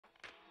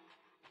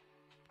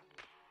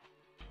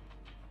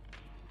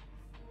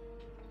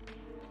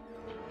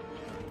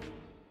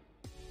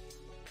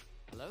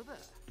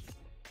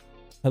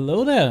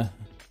Hello there,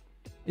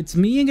 it's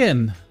me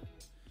again.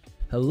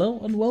 Hello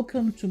and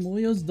welcome to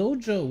MoYo's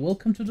dojo.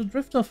 Welcome to the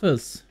drift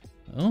office.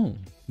 Oh,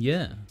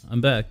 yeah,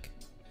 I'm back.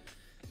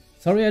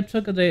 Sorry I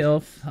took a day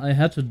off. I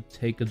had to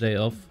take a day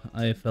off.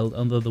 I felt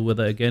under the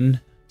weather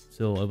again,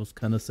 so I was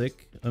kind of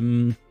sick.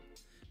 I'm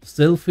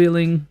still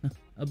feeling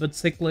a bit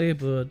sickly,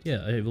 but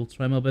yeah, I will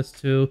try my best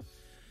to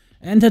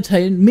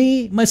entertain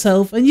me,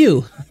 myself, and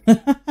you.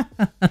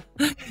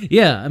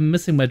 Yeah, I'm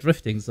missing my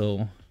drifting,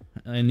 so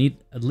I need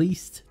at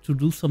least to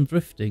do some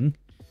drifting.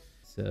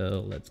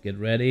 So let's get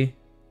ready.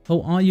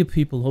 How are you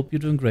people? Hope you're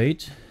doing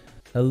great.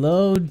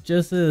 Hello,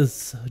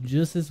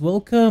 Jessis,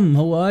 welcome.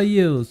 How are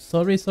you?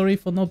 Sorry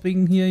for not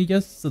being here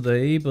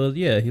yesterday, but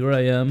yeah, here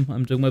I am.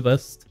 I'm doing my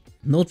best.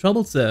 No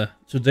trouble, sir.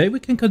 Today we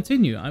can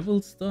continue. I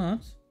will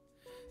start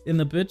in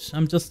a bit.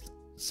 I'm just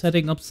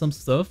setting up some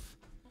stuff.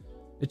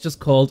 It's just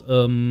called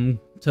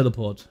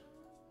teleport.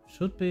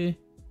 Should be.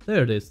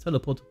 There it is.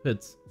 Teleport to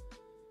pits.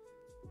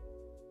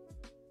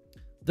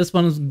 This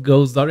one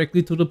goes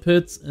directly to the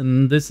pits,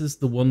 and this is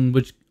the one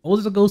which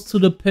also goes to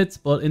the pits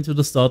but into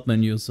the start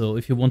menu. So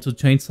if you want to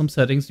change some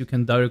settings, you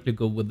can directly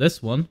go with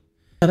this one.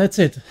 Yeah, that's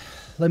it.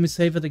 Let me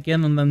save it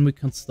again and then we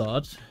can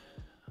start.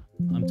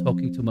 I'm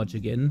talking too much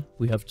again.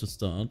 We have to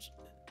start.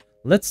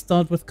 Let's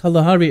start with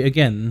Kalahari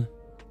again.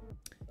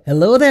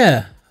 Hello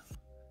there.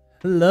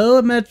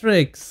 Hello,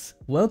 Matrix.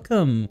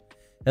 Welcome.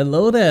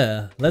 Hello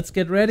there. Let's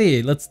get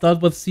ready. Let's start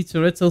with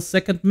Citoretto's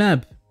second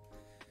map.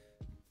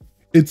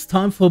 It's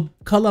time for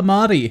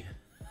calamari.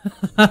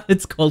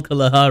 It's called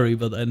Kalahari,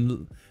 but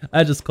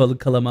I just call it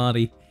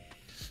calamari.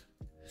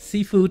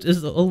 Seafood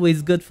is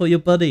always good for your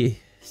body,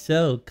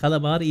 so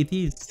calamari it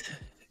is.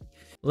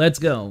 Let's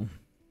go.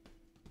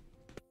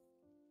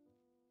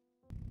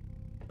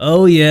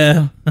 Oh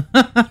yeah,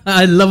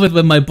 I love it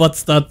when my bot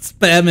starts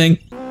spamming.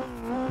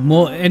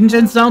 More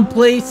engine sound,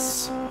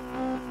 please.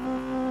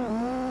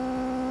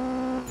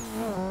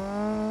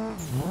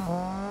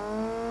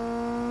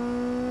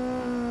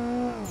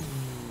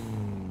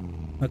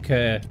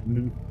 Okay,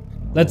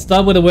 let's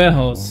start with the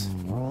warehouse.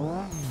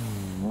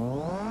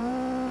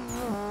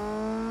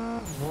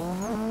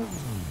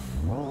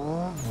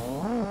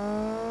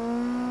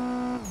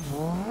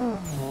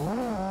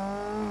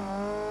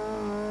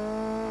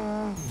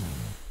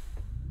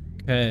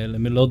 Okay,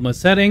 let me load my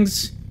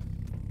settings,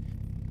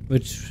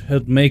 which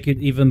should make it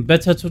even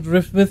better to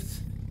drift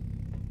with.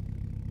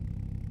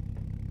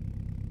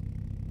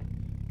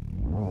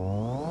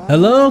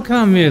 Hello,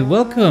 Camille,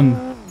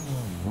 welcome.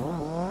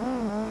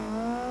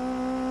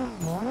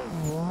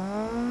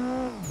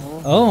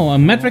 Oh, a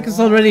metric is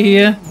already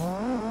here.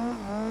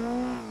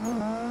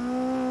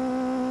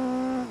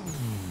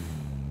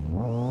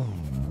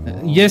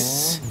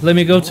 Yes, let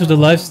me go to the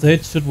live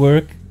stage, should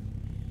work.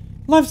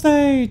 Live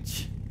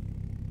stage!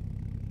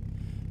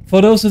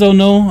 For those who don't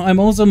know, I'm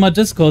also on my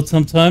Discord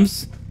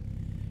sometimes,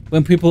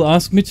 when people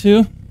ask me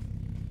to,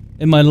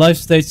 in my live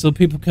stage, so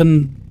people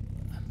can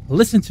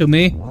listen to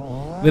me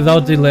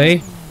without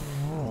delay,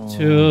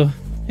 to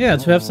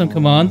have some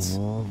commands.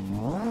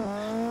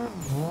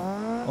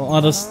 Or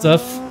other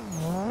stuff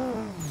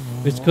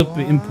which could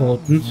be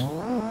important.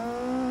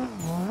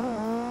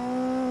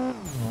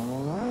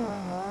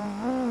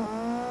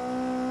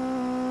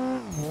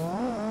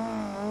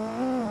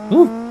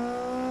 Ooh.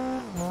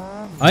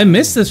 I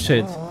miss this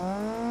shit.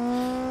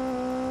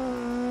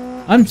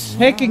 I'm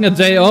taking a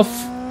day off,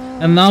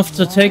 and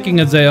after taking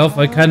a day off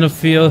I kind of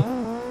feel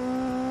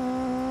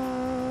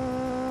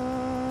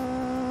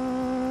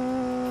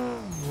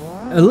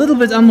a little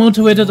bit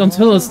unmotivated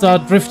until I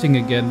start drifting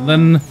again.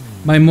 Then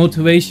my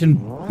motivation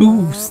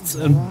boosts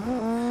and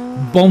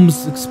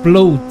bombs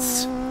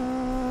explodes.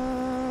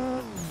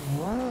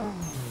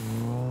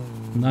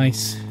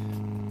 Nice.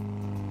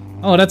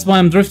 Oh, that's why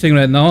I'm drifting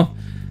right now.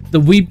 The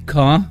weep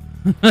car.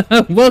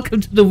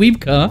 Welcome to the weep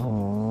car.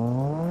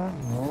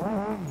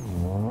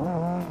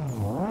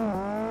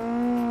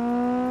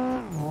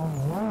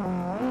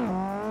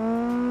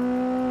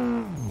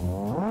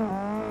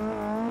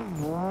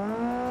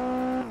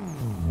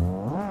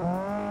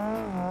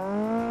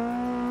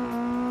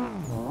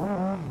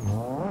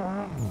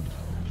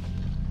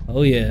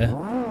 Oh yeah.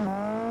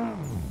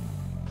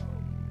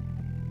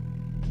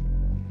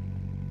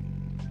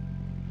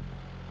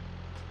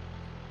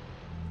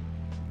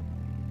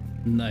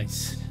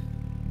 Nice.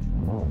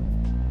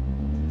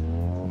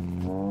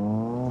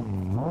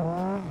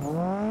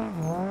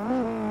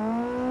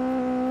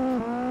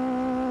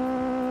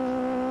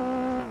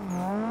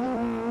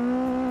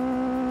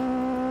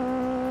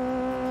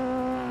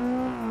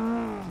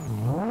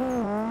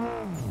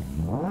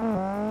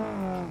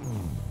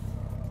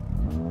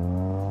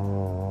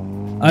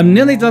 I'm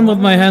nearly done with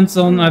my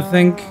hands-on, I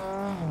think,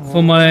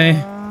 for my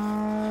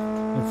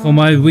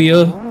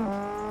wheel.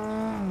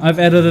 I've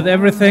edited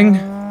everything.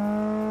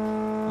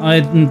 I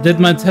did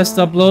my test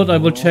upload. I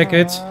will check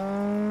it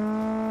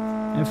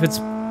if it's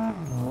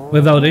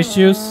without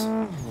issues,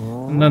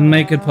 and then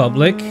make it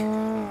public.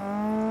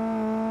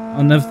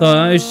 And if there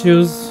are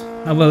issues,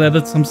 I will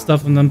edit some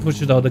stuff and then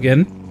push it out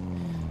again.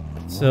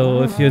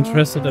 So if you're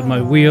interested in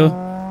my wheel,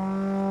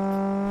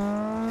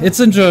 It's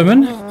in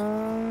German.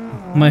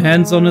 My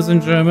hands-on is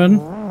in German.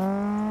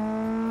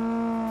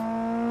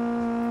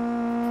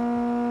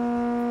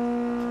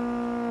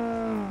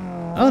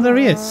 Oh, there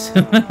he is.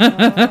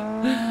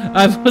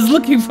 I was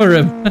looking for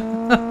him.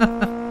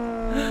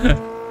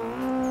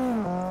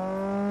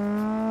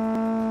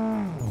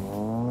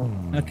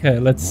 Okay,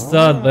 let's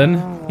start then.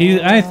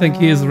 I think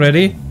he is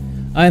ready.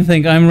 I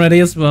think I'm ready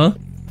as well.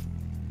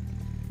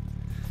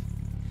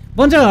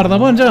 Buongiorno,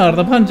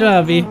 buongiorno,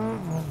 Punjabi.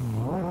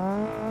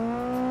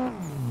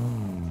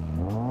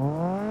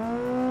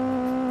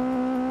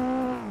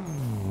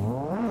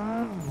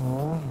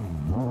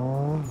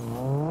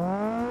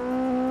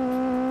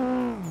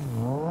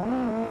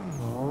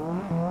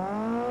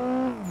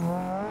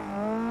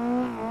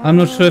 I'm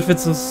not sure if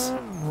it's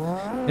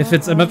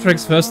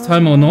Amatrix's first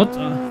time or not.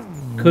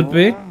 Could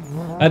be.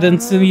 I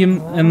didn't see him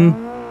in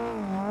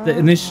the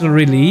initial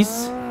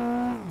release,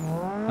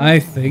 I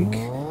think.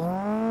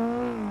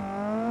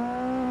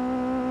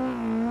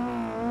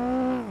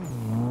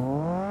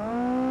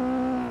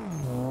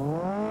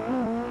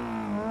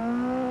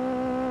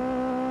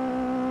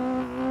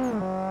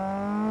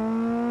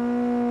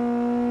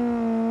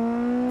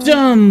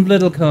 Jump,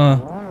 little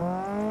car.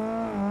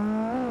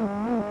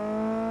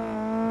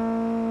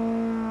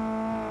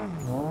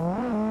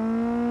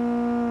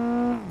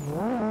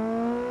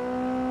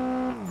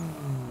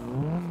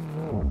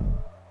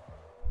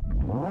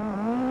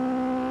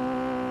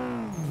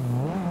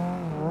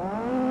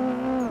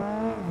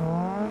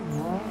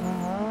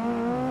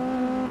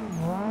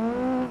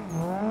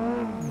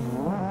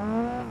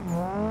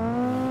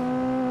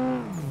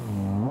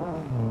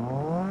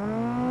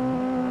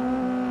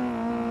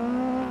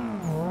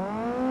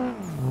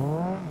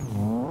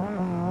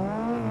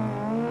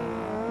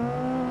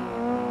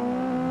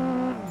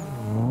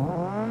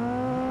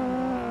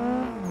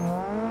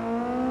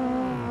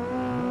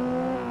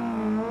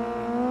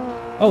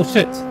 Oh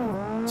shit,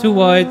 too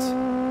wide.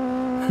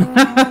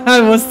 I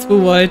was too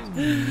wide.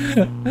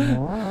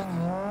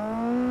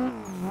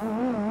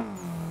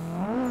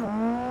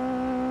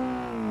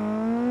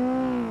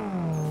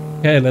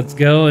 Okay, let's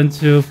go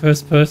into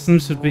first person,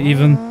 should be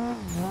even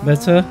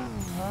better.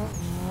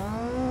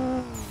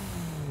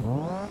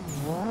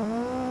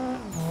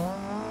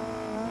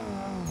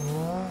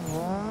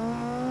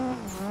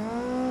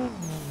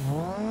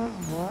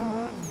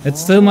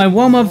 It's still my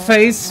warm-up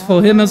phase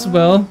for him as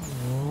well.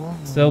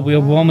 So we are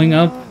warming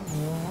up.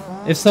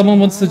 If someone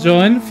wants to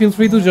join, feel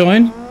free to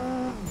join.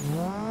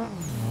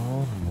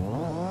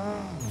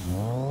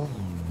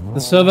 The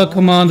server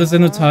command is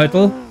in the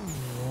title.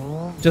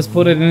 Just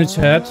put it in the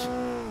chat.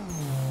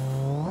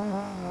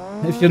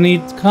 If you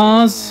need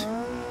cars,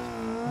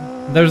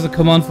 there's a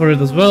command for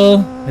it as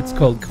well. It's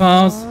called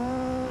cars.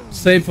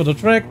 Same for the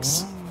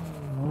tracks.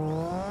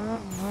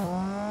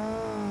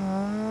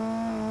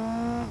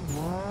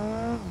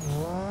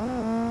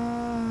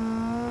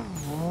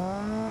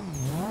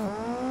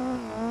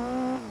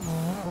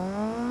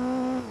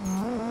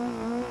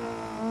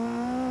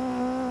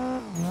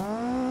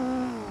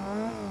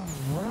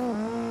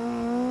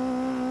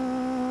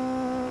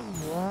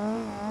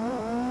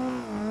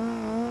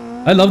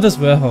 I love this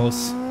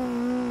warehouse.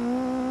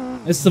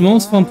 It's the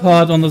most fun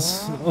part on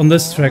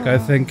this track, I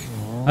think.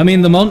 I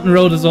mean, the mountain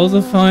road is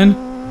also fine,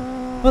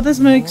 but this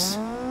makes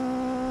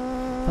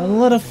a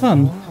lot of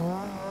fun.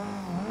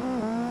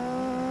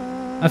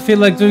 I feel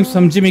like doing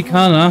some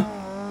Gymkhana.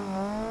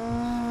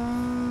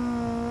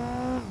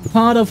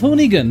 Part of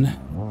Hoonigan.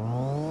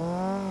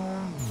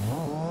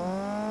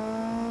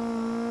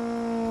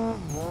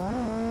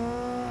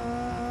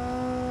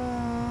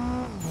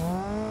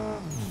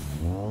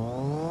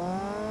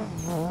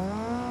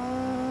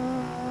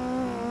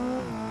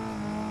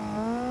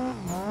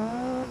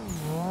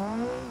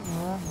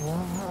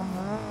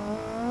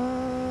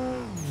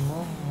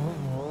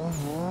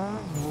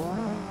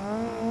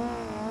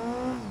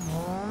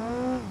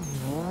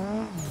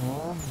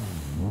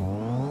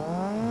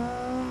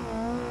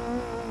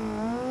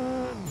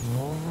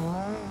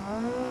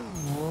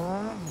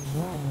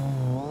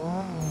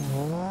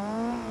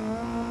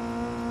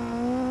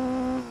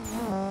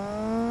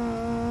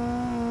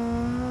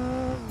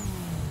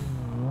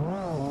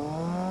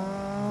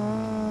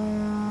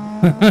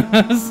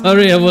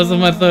 Sorry, I was on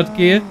my third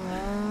gear.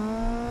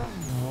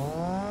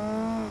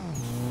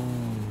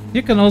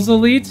 You can also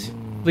lead.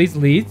 Please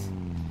lead.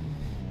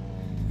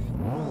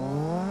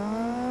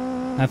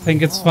 I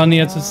think it's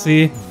funnier to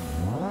see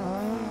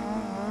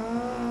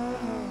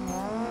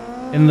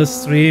in the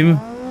stream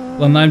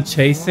when I'm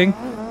chasing.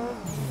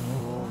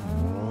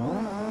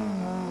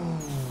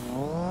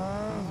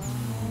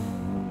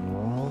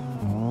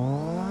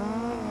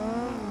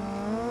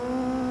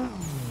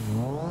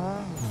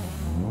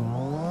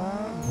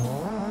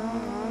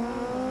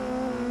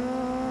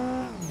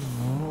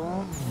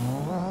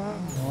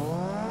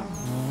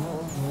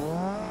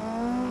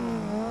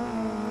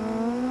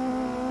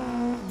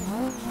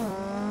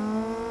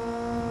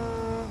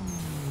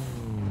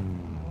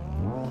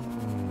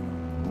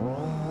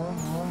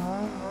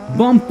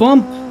 Bump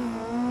bump!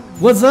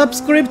 What's up,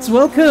 Scribtz?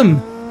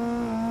 Welcome!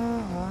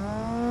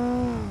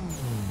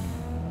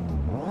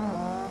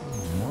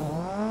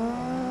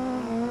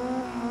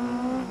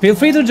 Feel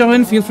free to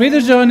join. Feel free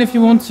to join if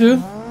you want to.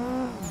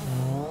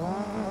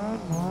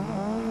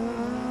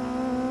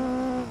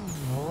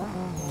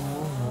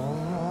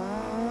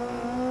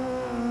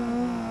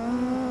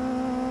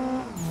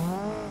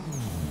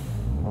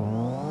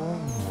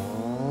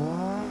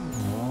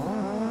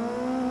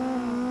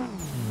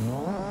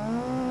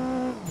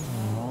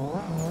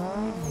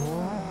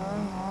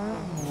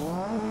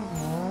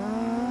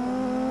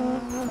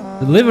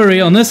 The livery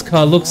on this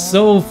car looks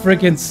so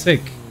freaking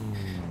sick.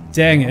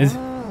 Dang it.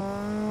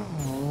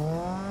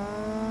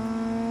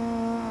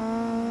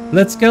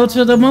 Let's go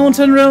to the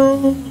mountain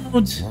road.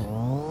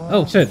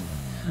 Oh shit.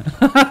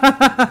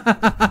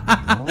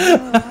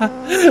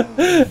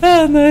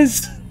 Ah,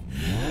 nice.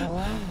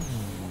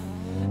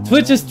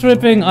 Twitch is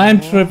tripping,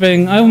 I'm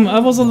tripping. I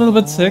was a little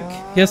bit sick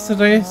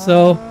yesterday,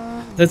 so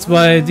that's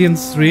why I didn't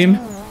stream.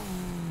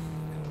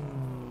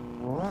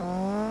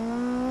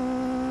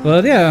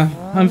 But yeah,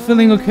 I'm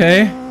feeling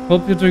okay.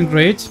 Hope you're doing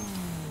great.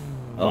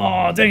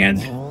 Oh, dang it.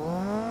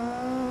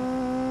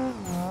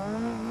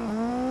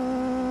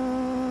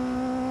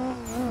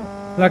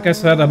 Like I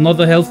said, I'm not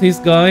the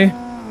healthiest guy.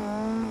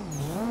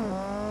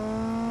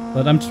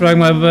 But I'm trying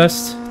my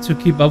best to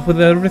keep up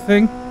with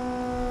everything.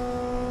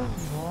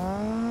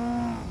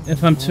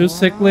 If I'm too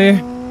sickly,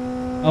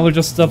 I will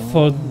just stop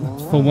for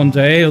 1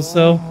 day or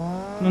so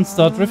and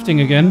start drifting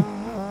again.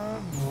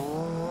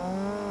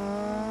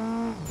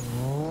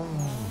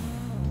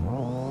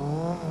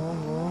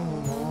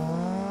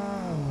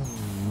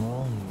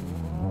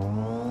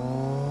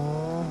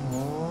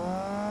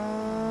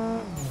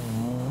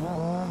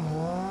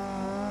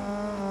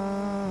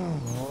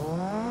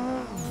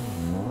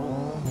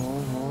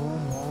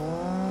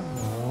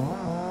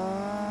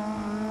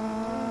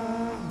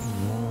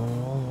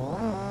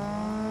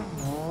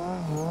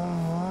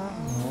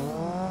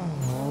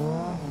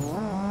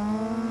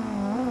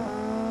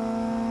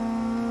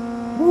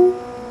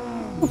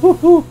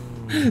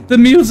 The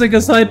music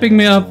is hyping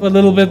me up a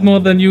little bit more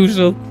than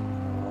usual.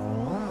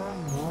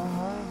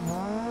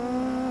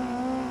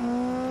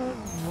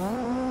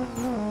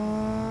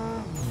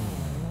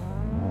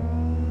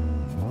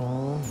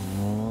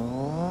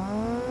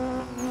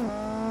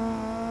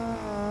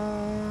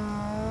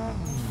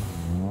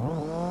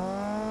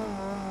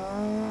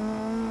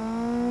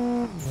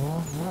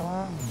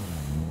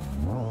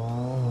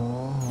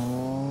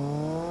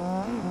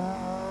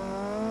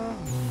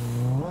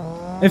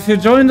 If you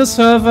join the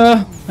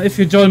server, if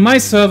you join my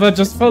server,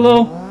 just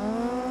follow.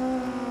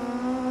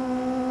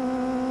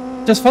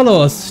 Just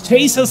follow us.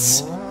 Chase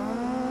us.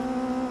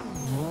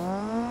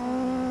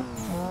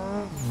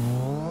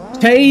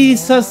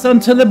 Chase us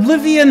until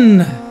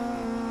oblivion.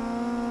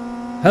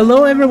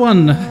 Hello,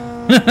 everyone.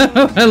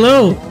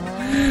 Hello.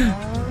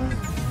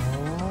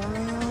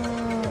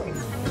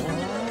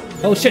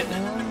 Oh, shit.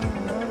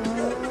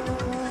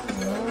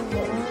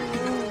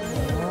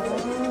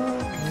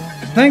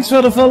 Thanks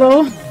for the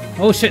follow.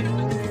 Oh shit.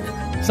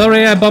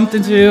 Sorry I bumped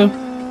into you.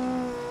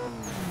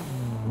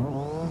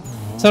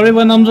 Sorry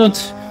when I'm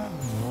not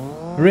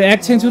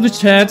reacting to the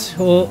chat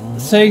or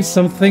saying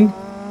something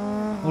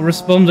or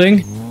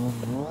responding.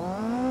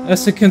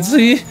 As you can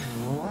see,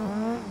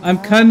 I'm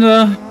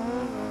kinda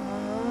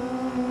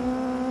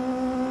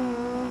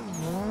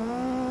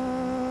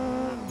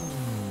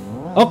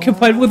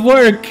occupied with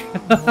work.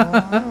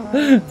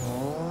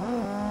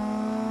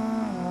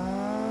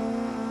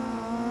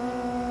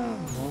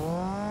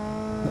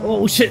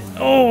 Oh shit!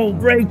 Oh,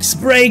 brakes,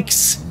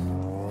 brakes!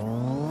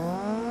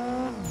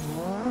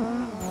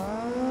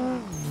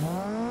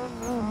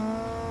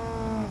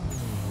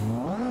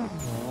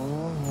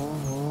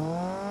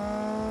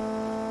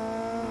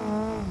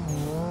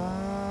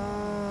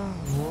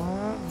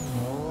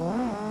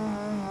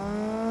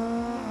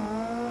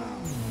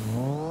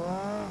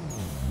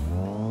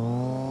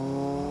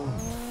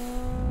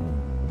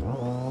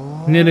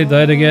 Nearly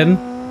died again,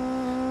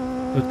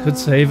 but could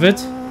save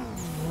it.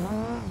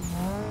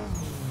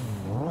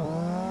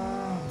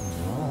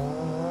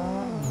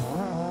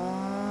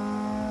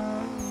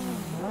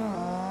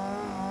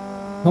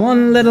 Come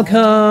on, little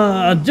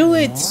car, do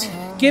it!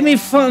 Give me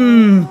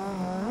fun!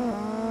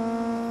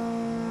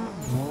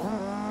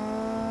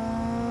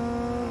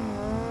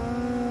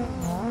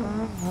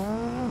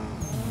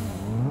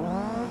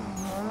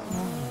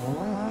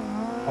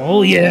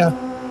 Oh yeah!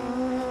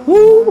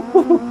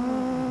 Woo!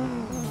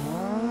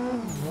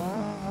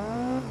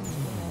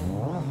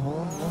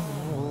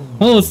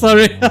 Oh,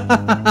 sorry!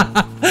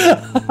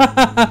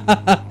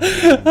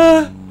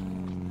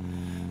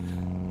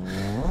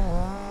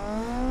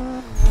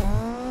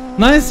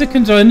 Nice, you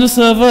can join the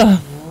server.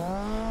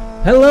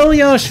 Hello,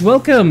 Josh,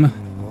 welcome.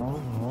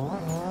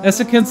 As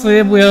you can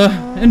see, we are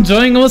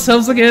enjoying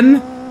ourselves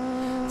again.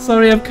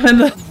 Sorry, I'm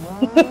kinda...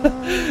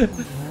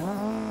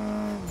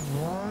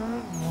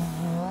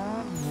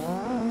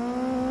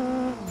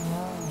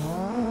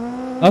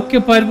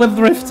 occupied with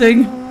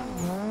drifting.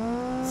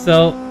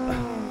 So,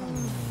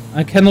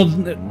 I cannot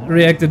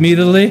react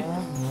immediately.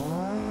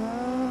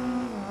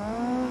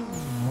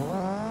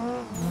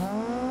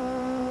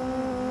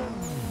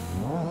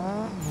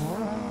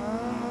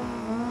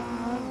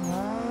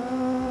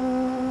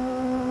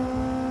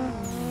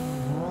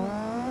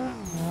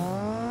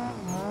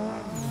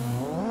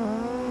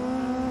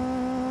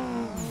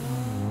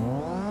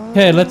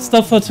 Okay, let's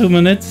stop for 2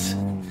 minutes.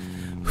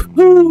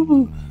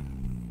 Woo.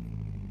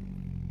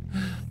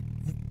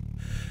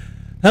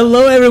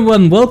 Hello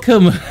everyone,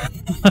 welcome.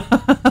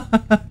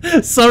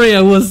 Sorry,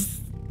 I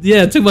was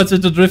too much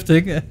into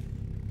drifting.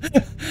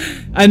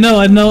 I know,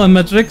 I'm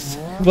Matrix.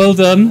 Well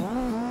done.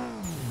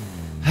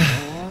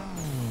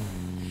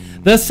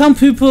 There's some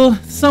people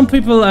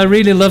I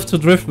really love to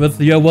drift with.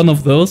 You're one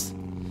of those.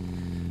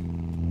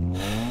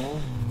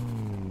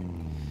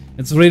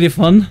 It's really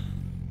fun.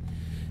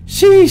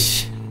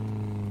 Sheesh.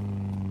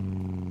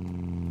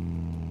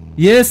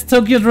 Yes,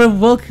 Tokyo Drift,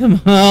 welcome.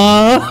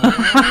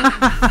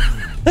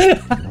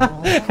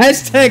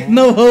 Hashtag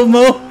no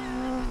homo.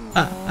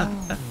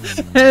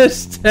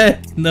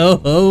 Hashtag no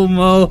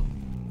homo.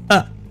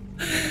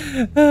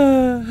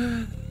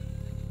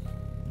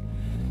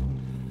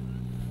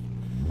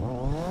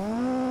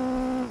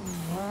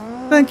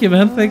 Thank you,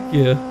 man, thank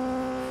you.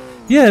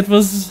 Yeah, it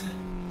was...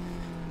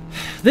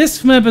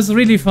 This map is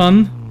really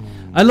fun.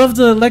 I love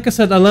the... Like I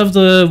said, I love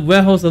the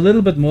warehouse a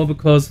little bit more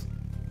because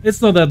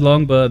it's not that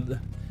long, but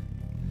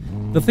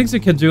the things you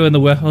can do in the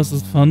warehouse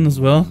is fun as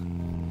well.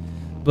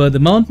 But the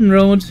mountain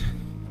road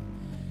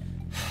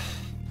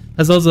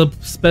has also a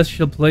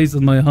special place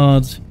in my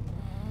heart.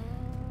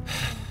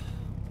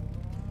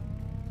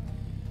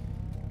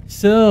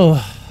 So...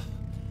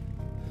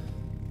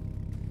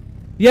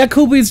 Yeah,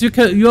 Kubies,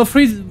 you're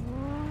free...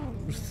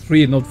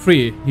 Not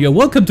free. You're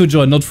welcome to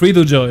join, not free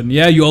to join.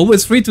 Yeah, you're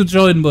always free to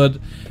join, but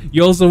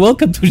you're also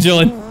welcome to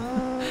join.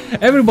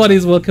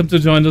 Everybody's welcome to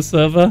join the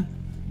server.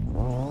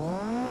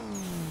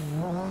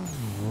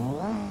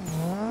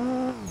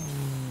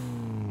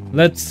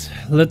 Let's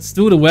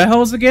do the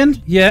warehouse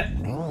again. Yeah.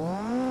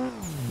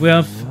 We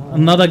have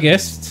another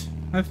guest,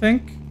 I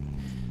think.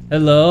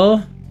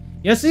 Hello.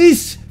 Yes,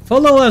 East,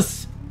 follow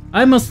us.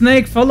 I'm a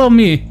snake, follow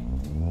me.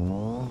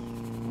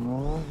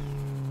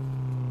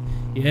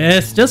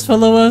 Yes, just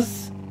follow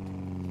us.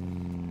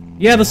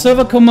 Yeah, the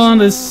server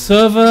command is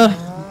server.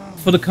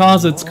 For the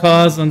cars, it's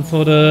cars, and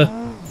for the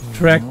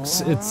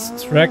tracks, it's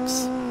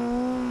tracks.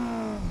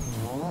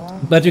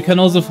 But you can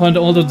also find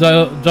all the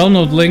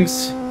download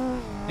links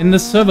in the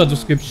server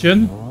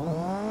description.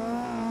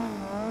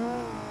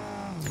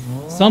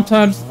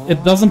 Sometimes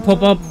it doesn't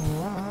pop up.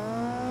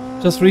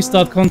 Just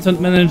restart Content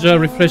Manager,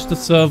 refresh the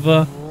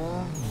server,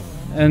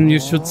 and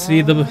you should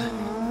see the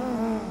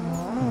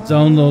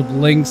download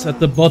links at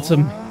the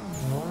bottom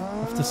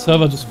of the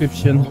server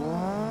description.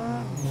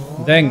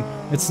 Dang,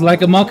 it's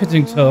like a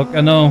marketing talk,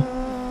 I know.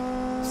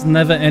 It's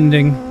never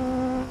ending.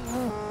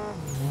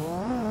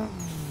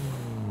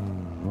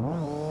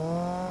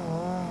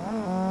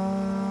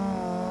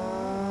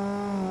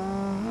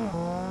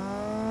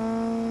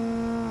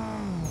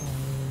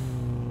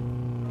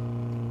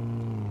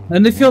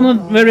 And if you're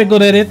not very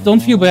good at it, don't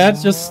feel bad,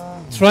 just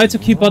try to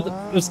keep it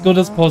as good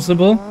as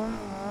possible.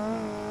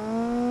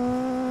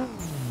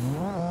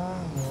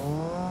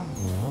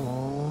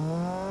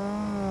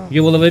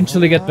 You will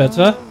eventually get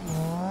better.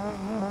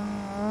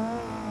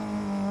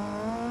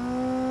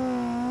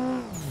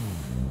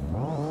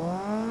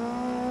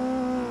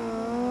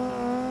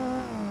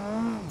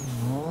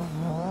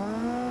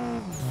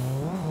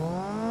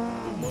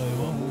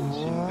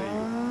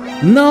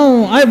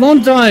 No, I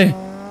won't die!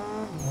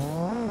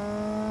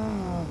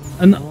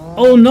 And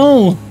oh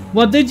no!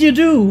 What did you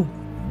do?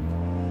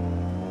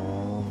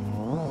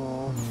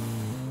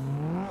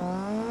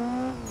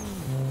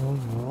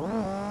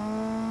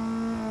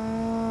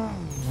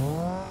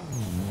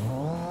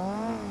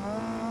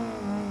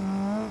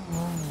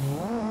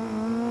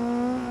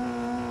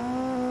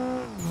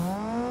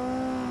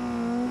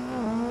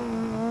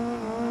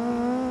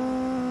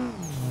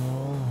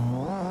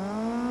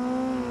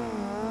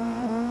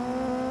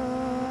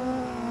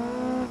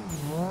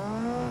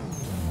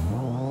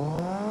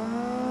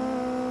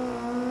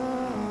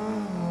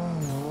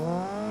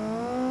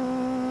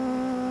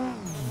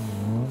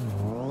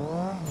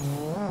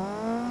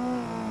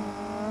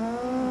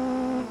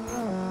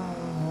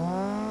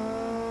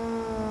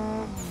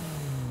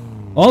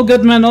 All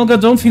good, man, all good,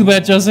 don't feel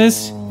bad,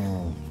 Justice.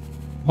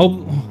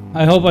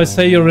 I hope I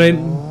say your name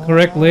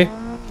correctly.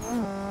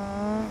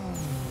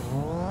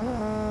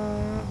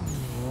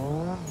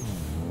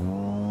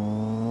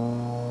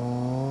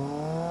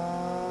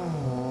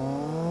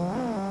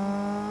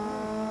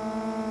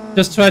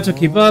 Just try to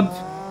keep up.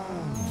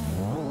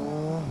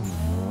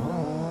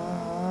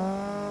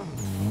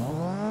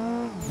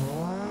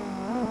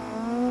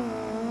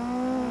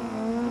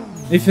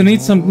 If you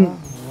need some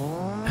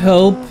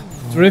help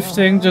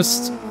drifting,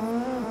 just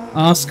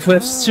ask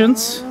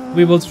questions.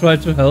 We will try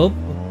to help,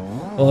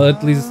 or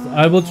at least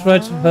I will try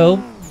to help.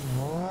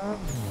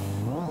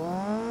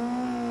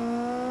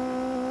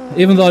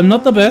 Even though I'm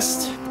not the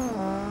best.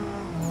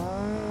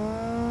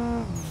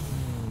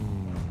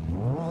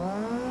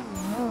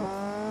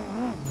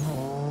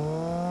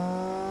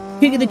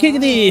 Kickity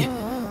kickity!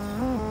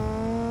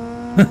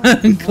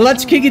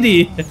 Clutch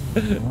kickity!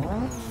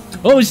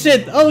 Oh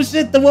shit,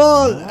 the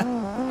wall!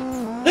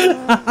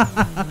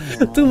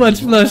 Too much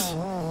flush.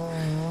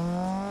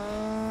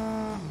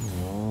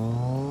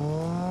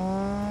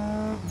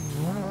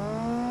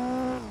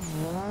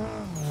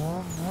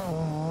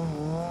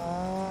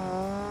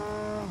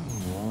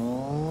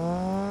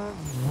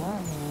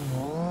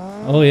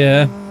 Oh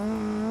yeah.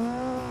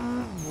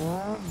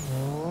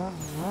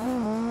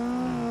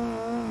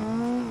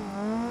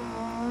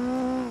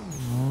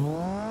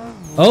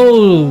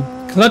 Oh,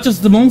 clutch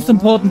is the most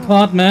important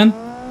part, man.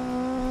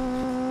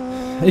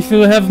 If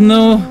you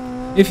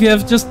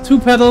have just 2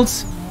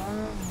 pedals,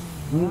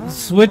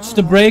 switch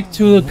the brake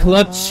to a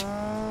clutch.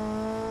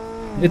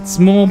 It's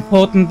more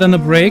important than a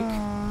brake.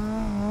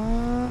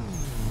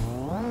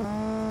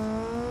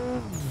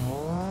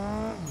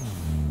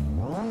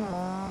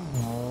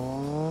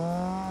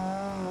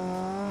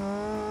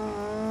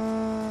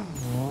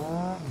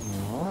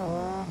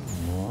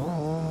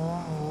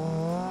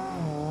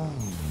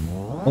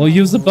 Or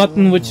use a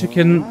button which you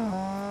can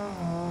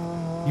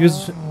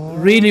use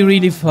really,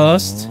 really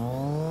fast.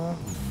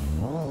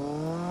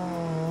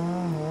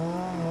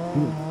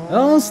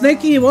 Oh,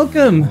 Snakey,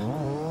 welcome!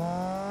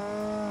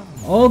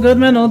 All good,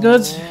 man, all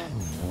good.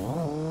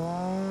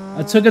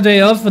 I took a day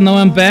off and now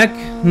I'm back.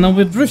 Now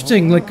we're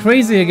drifting like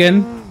crazy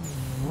again.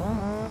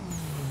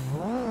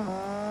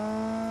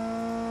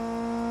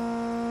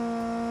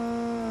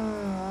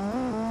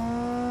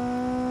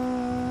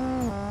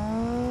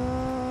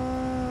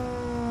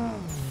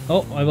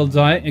 Oh, I will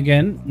die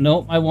again.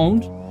 No, I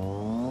won't.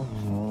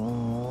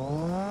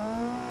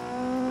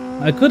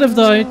 I could have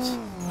died,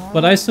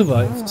 but I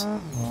survived.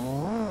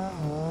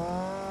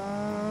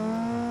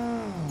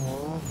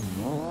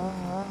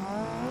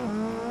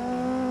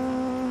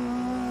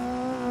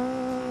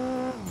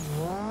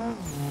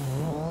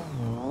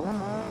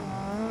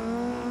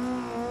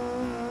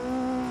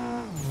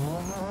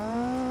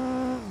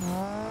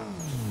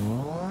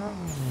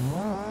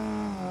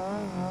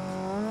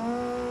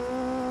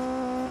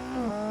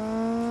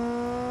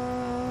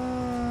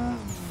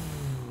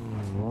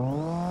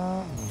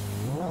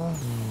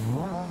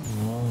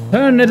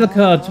 Turn, little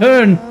car,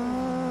 turn!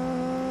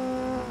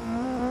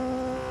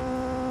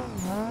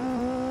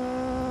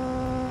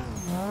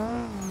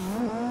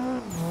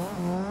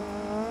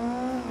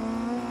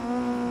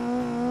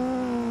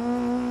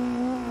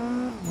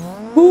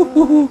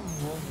 Hoo.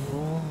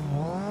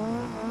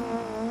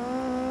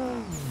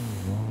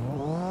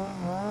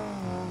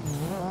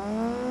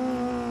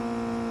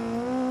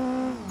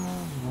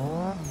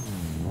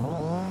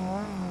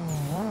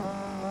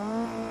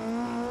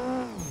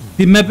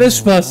 Die Map ist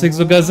spaßig,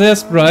 sogar sehr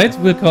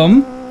sprite.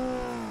 Willkommen.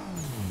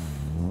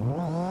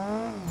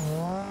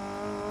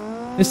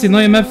 Ist die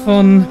neue Map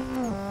von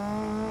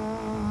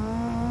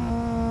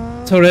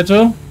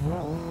Toretto.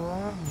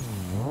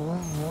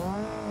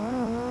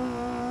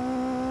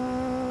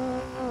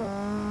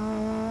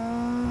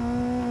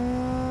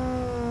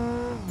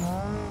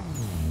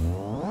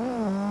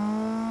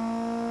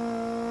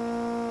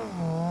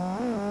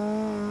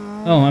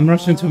 Oh, I'm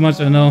rushing too much,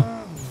 I know.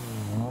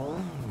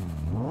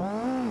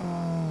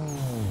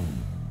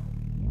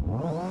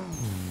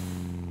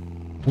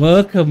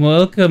 Welcome,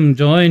 welcome,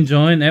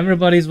 join.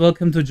 Everybody's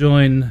welcome to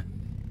join.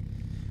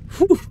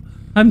 Whew,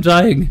 I'm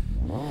dying.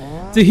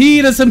 The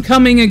heat is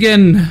coming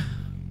again.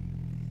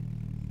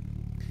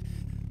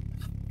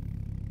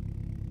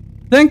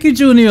 Thank you,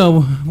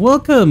 Junior.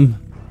 Welcome.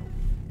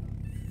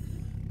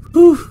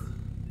 Whew.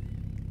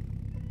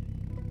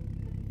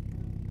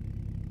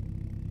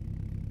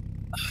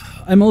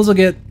 I'm also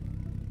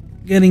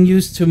getting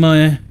used to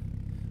my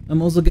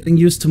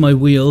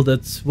wheel.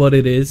 That's what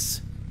it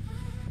is.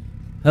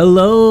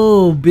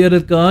 Hello,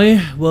 bearded guy.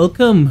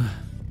 Welcome.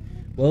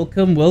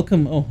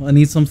 Welcome. Oh, I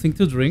need something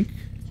to drink.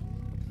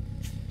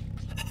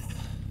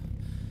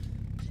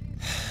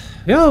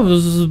 Ja,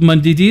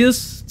 mein DD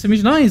ist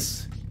ziemlich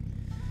nice.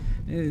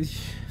 Ich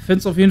finde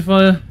es auf jeden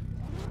Fall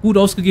gut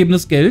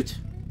ausgegebenes Geld.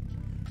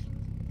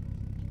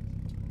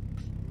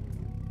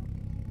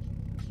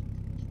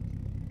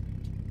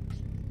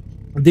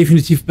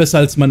 Definitiv besser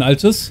als mein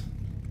altes.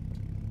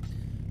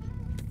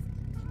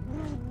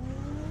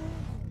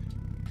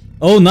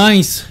 Oh,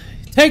 nice.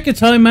 Take your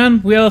time,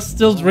 man. We are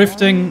still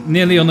drifting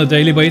nearly on a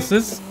daily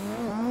basis.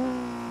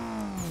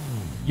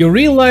 Your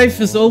real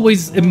life is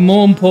always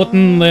more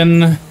important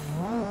than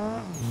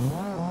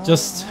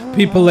just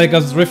people like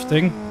us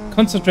drifting.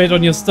 Concentrate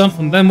on your stuff,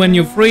 and then when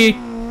you're free,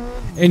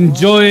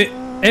 enjoy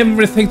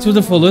everything to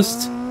the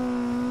fullest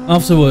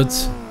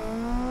afterwards.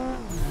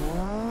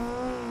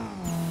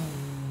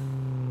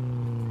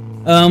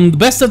 The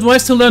best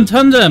advice to learn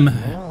tandem: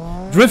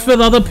 drift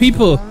with other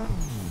people.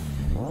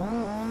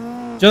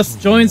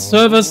 Just join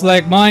servers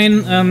like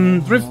mine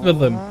and drift with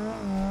them.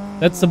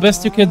 That's the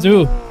best you can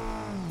do.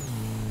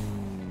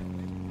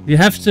 You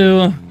have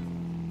to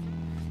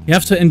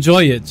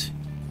enjoy it.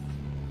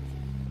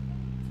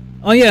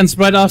 Oh yeah, and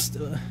Sprite asked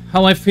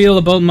how I feel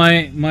about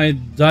my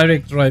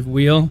direct drive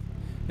wheel.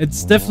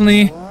 It's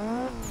definitely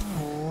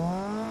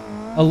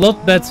a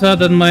lot better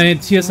than my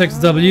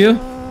TSXW.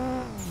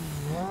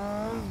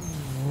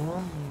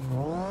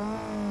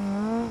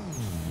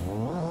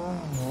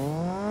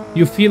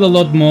 You feel a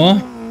lot more.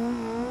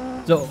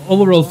 The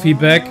overall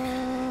feedback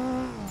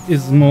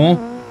is more.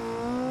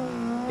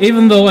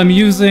 Even though I'm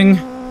using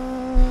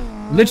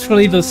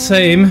literally the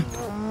same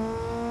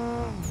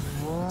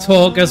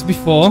torque as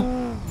before.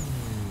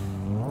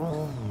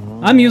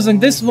 I'm using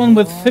this one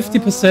with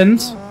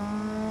 50%,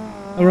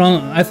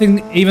 around, I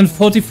think even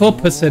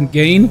 44%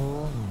 gain.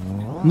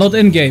 Not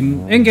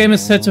in-game. In-game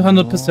is set to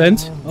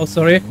 100%. Oh,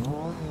 sorry.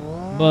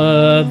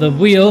 But the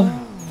wheel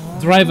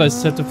driver is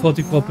set to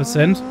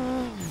 44%,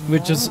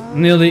 which is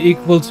nearly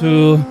equal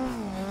to,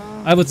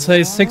 I would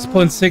say,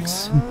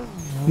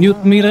 6.6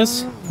 Newton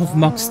meters of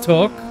max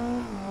torque.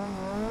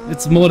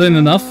 It's more than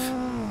enough.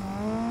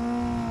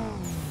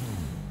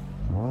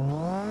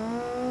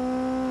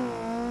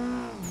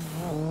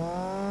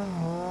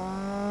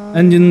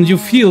 And then you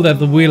feel that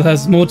the wheel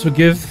has more to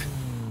give.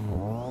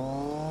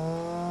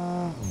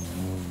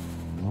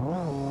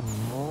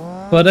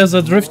 But as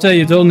a drifter,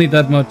 you don't need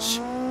that much.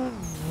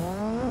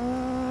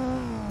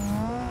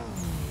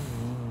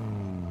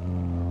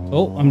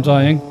 Oh, I'm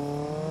dying.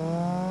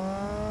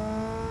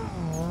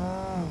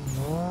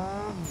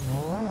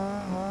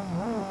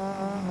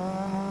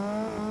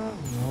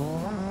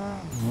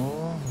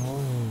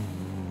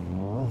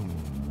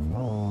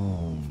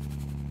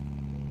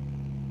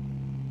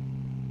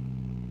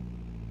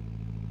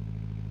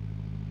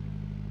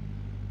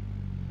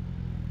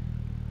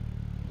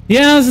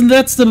 Yes, and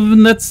that's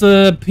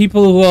the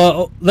people who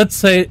are, let's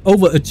say,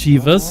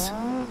 overachievers,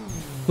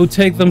 who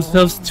take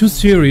themselves too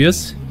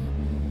serious.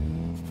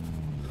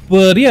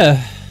 But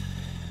yeah,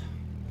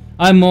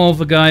 I'm more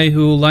of a guy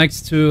who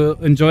likes to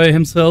enjoy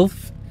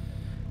himself.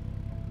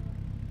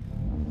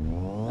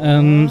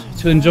 And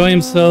to enjoy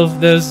himself,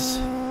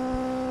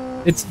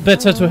 it's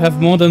better to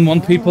have more than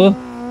one people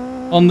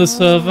on the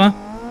server.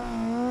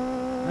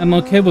 I'm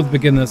okay with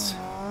beginners.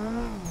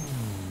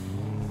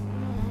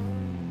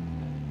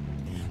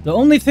 The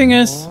only thing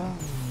is,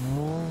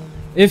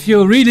 if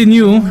you're really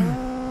new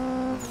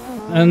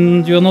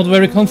and you're not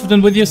very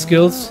confident with your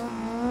skills,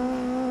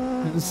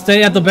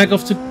 stay at the back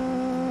of the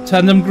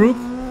tandem group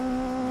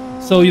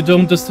so you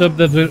don't disturb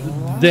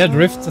their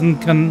drift and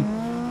can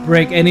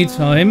brake any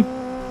time,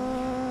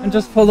 and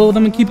just follow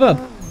them and keep up.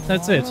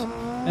 That's it.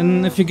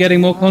 And if you're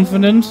getting more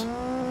confident,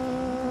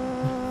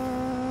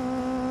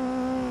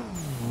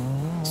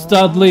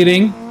 start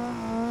leading,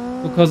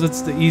 because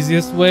it's the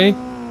easiest way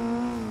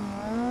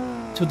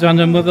to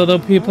tandem with other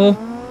people.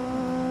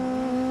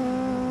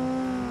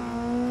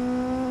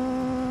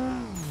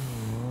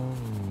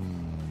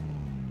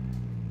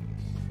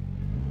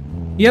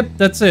 Yep,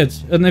 that's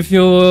it. And if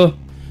you're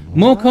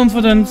more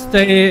confident,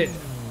 stay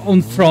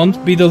on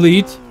front, be the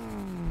lead.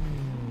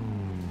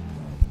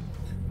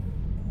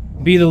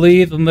 Be the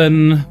lead and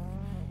then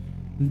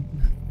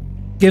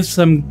give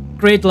some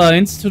great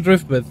lines to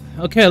drift with.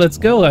 Okay, let's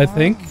go, I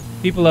think.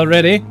 People are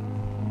ready.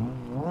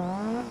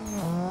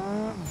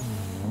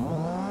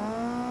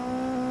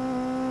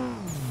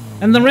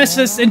 And the rest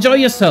is enjoy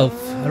yourself.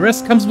 The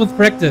rest comes with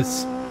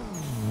practice.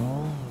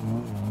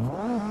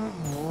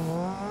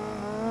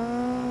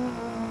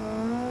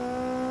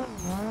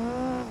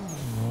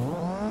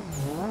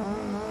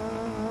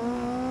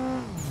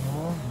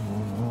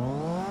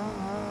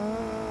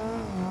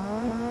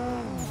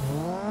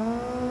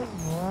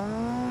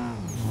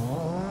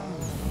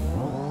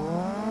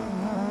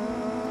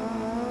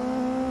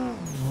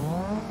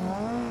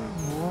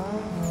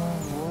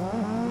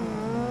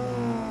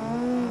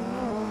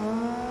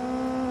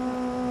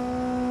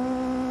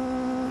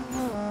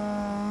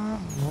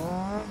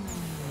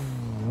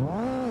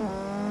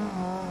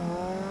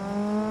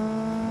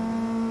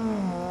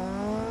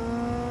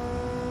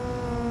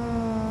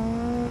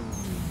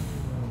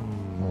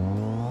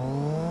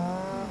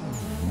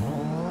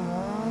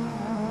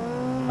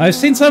 I've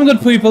seen some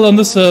good people on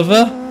the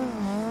server.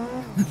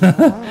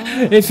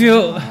 If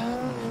you're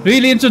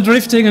really into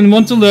drifting and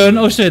want to learn,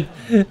 oh shit,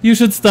 you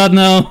should start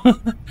now.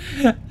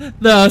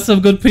 There are some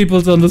good people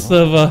on the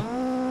server.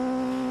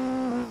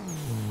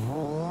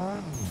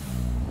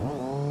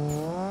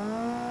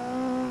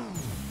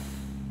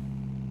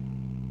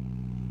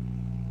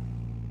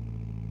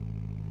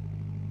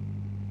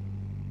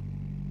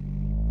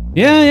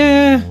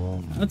 Yeah.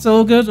 That's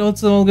all good,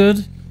 it's all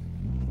good.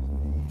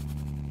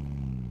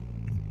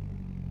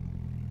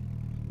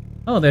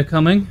 Oh, they're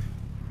coming.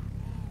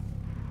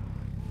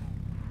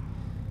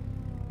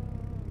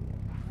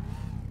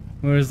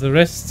 Where's the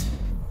rest?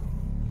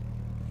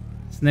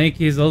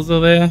 Snakey is also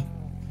there.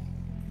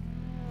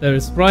 There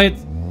is Sprite.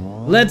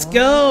 Let's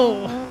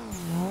go!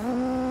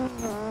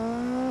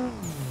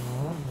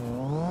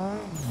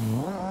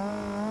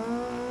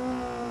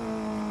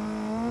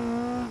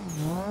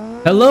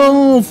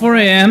 Hello, 4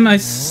 AM.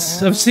 I've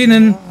seen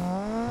him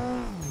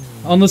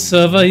on the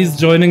server. He's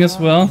joining as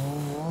well.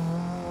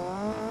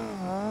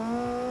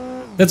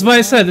 That's why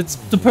I said it's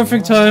the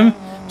perfect time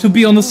to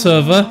be on the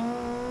server.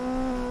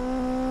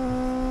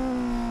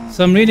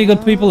 Some really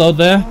good people out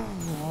there.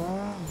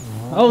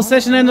 Oh,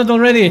 session ended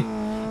already.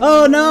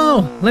 Oh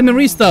no! Let me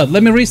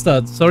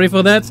restart. Sorry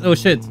for that. Oh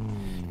shit.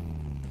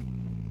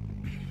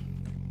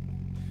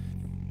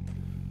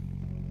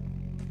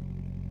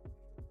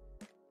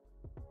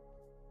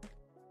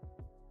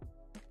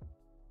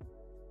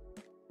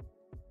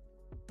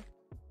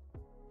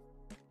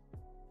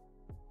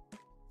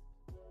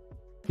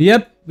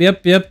 Yep.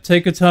 Yep.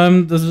 Take your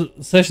time. The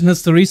session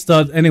has to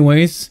restart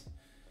anyways.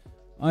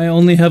 I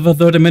only have a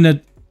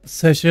 30-minute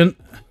session.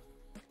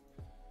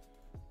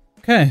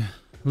 Okay,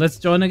 let's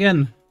join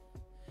again.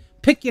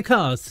 Pick your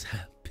cars.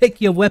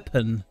 Pick your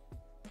weapon.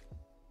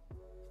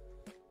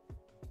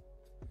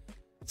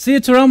 See you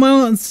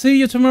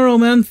tomorrow,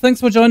 man.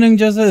 Thanks for joining,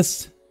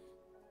 Jesus.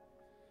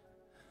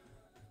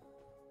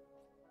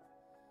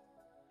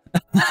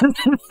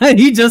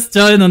 He just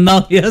joined and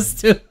now he has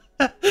to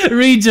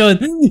rejoin.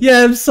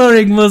 Yeah, I'm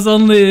sorry.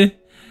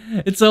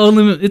 It's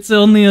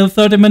only a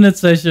 30-minute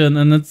session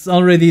and it's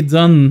already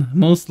done,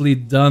 mostly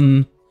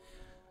done.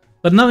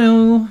 But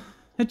now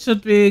it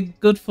should be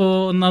good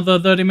for another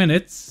 30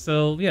 minutes.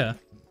 So yeah,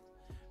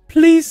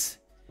 please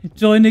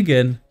join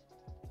again.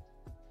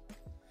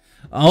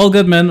 All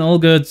good, man. All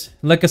good.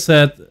 Like I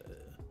said,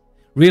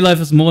 real life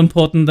is more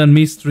important than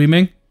me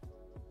streaming.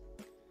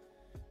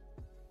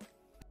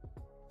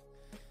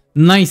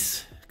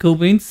 Nice. Cool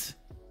beans.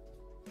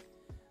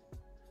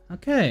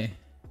 Okay.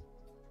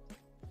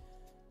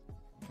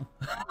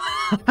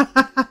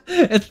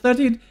 It's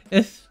 13,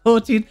 it's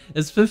 14,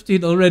 it's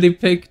 15 already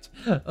picked.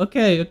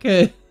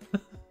 Okay.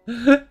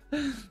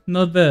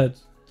 Not bad.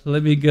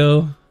 Let me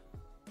go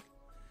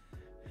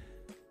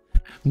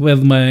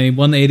with my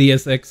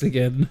 180SX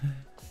again.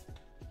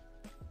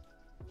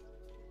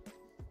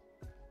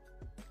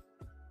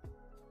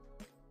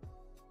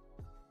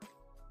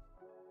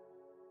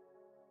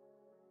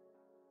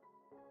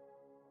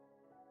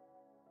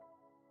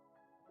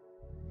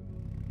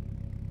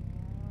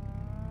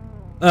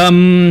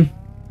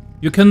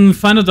 You can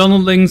find the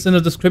download links in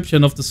the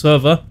description of the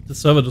server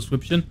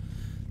description.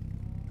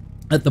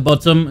 At the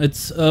bottom,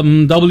 it's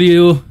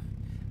DWG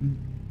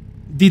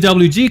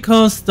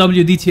cars,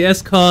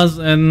 WDTS cars,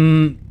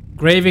 and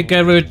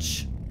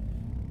GravyGarage,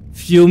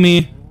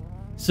 FUMI.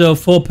 So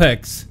 4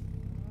 packs.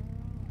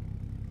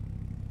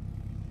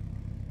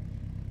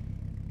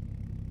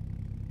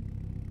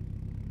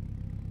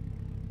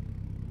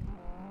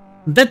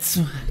 That's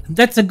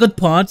a good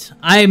part.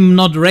 I'm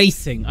not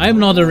racing. I'm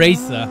not a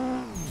racer.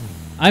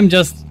 I'm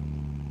just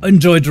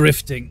enjoy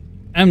drifting.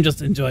 I'm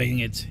just enjoying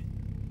it.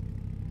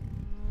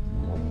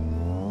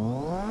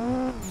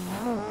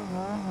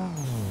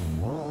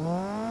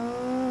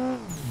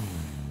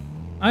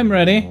 I'm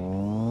ready.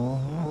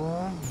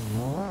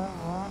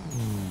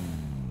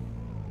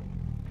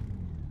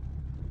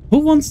 Who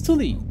wants to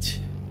lead?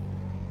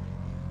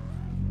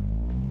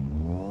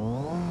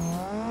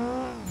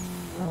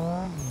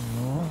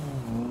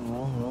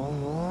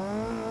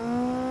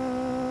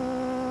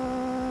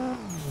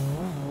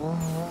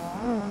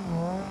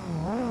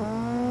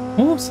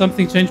 Oh,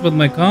 something changed with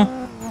my car.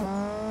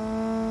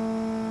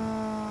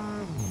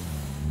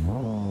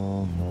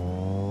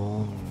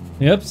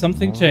 Yep,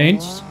 something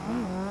changed.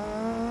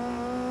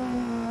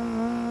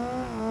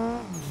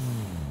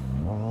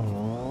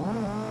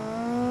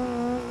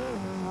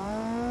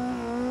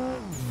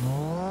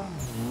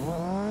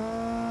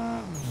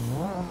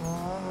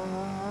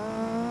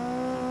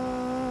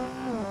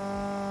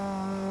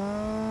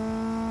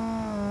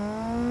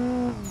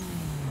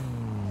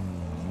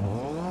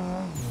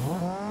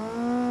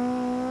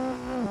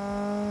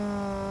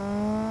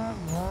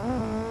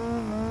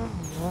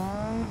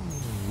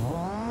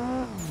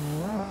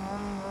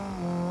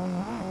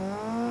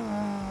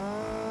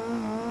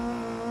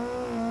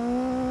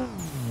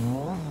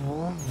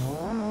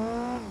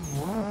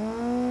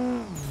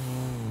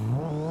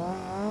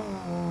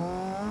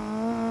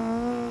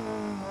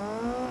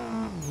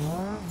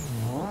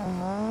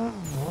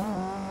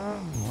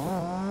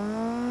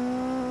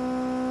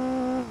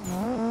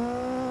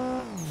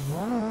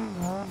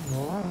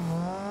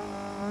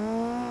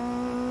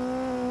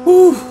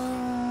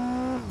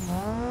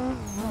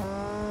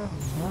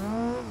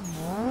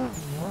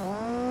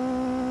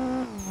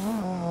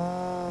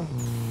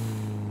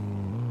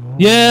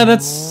 Yeah,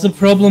 that's the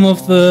problem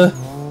of the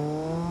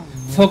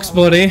Fox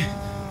body.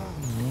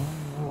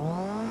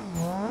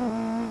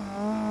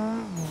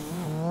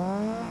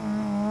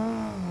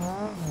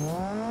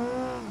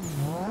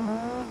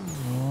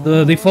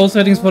 The default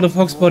settings for the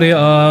Fox body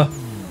are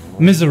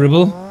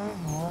miserable.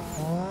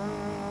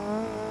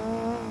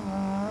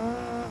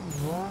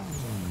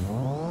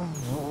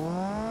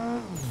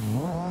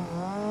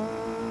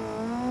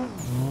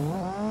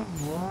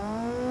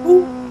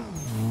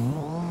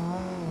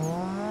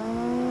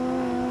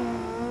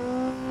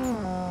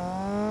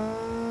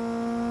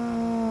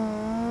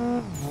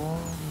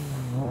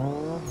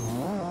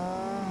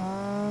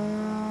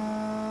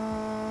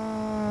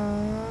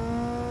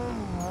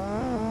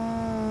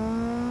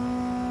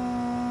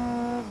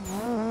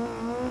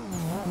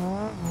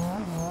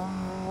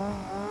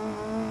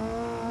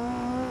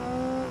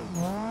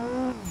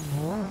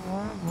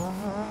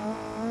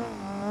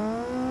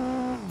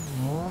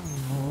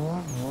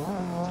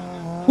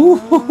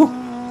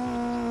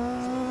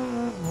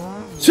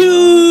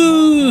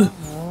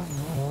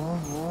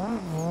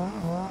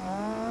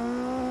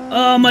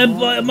 Oh,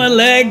 my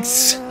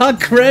legs are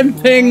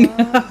cramping.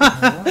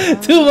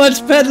 Too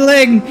much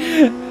pedaling.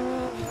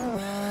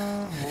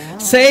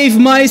 Save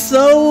my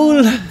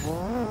soul.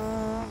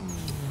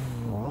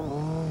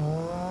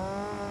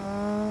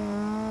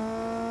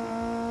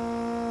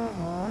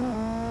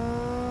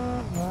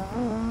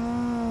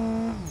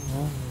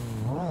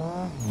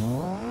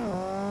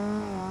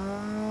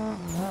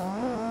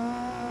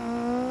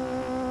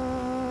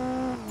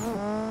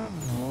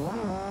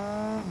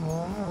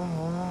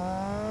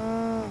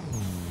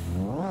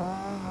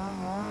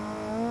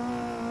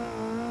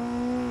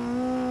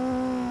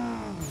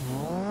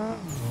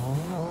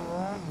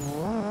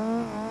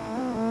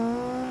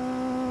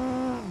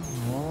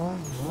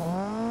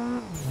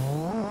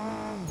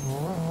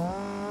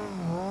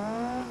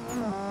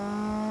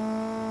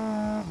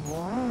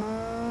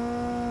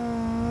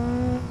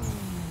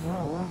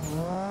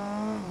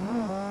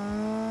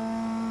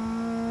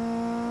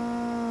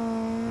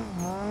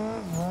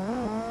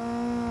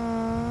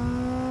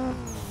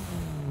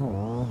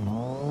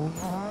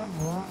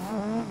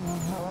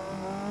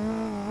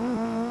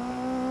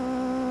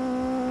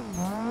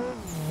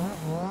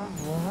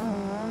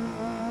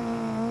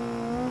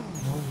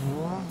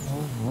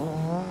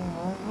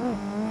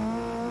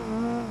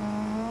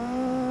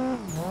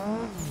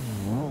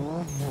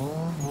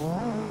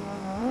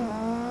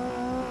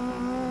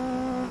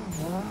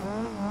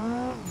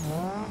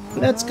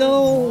 Let's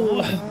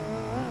go!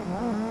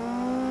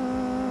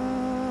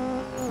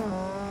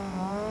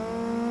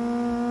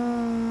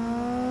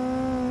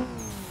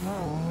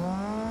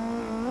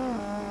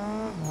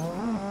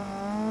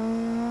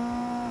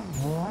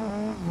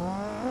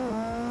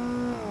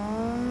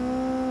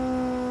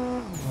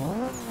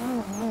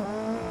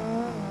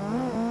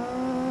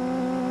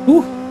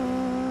 Whew.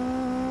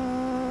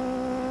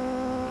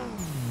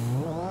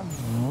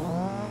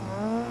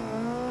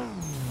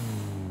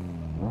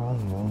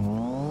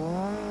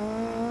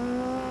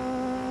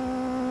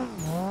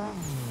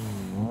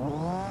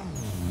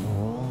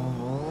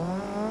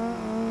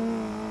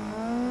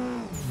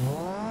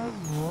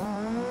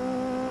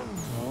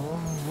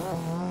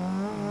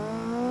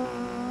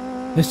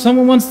 If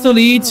someone wants to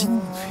lead,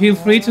 feel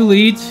free to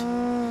lead.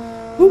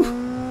 Whew.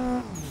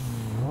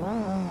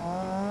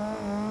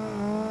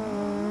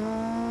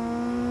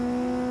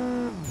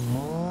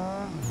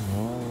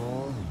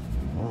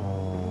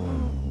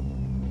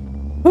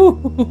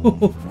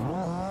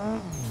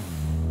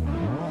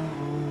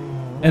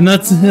 And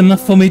that's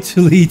enough for me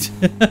to lead.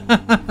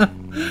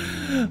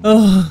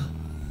 Oh.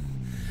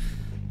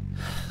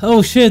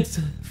 Oh shit,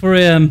 4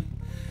 AM.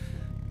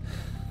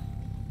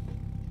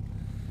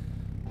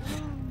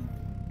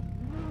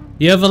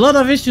 You have a lot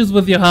of issues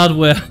with your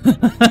hardware.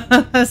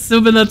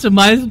 Similar to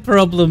my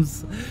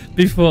problems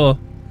before.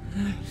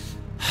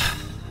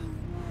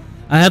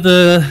 I had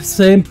the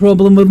same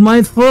problem with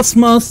my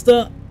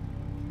Forcemaster.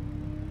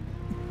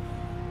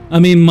 I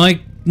mean,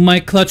 my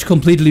clutch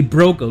completely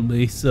broke on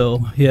me,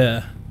 so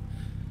yeah.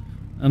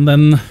 And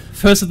then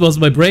first it was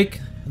my brake,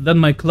 then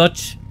my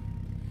clutch.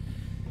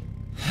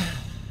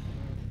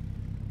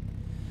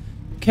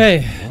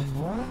 Okay.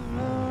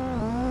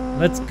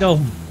 Let's go.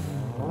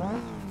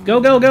 Go,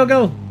 go, go,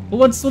 go! Who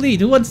wants to lead?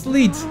 Who wants to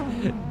lead?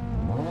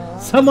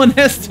 Someone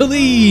has to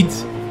lead!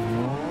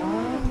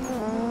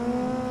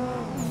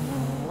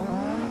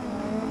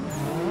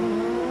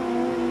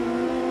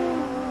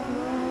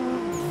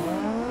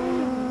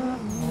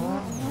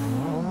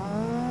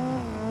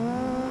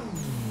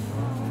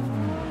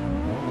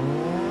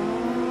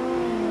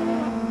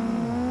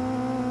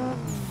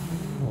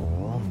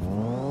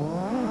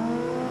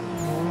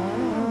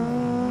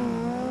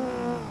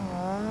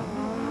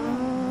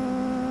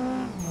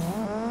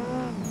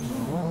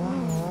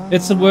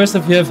 It's the worst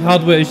if you have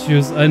hardware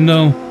issues, I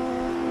know.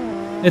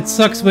 It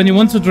sucks when you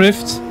want to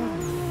drift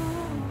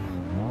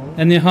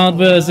and your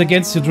hardware is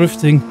against you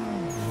drifting.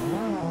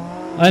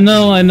 I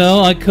know,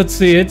 I could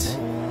see it.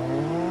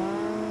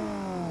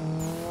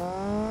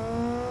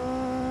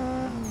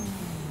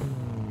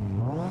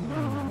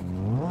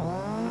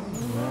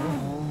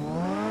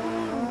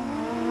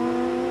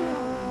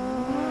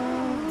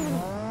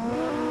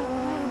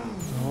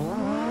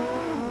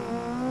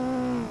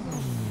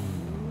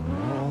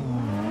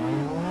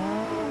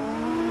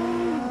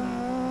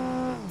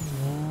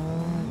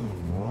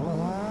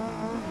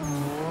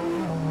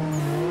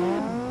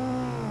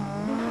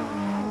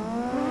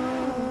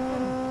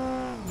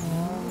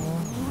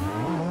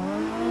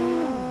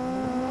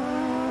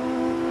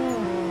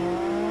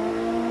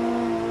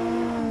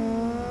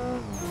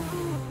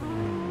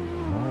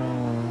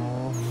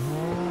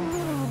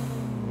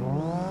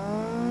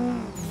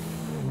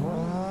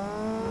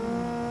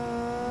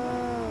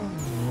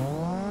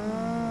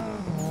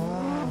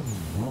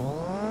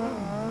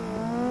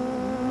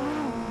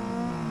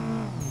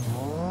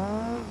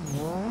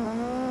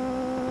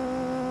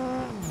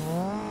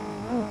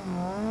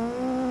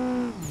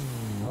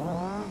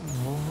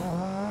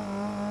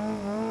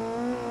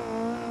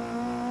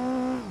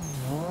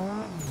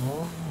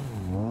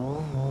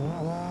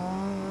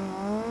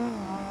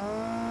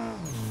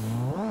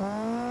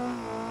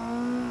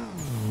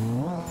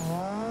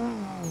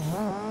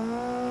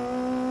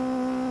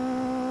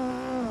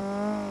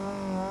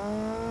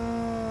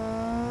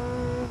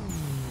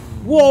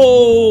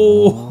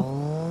 Whoa!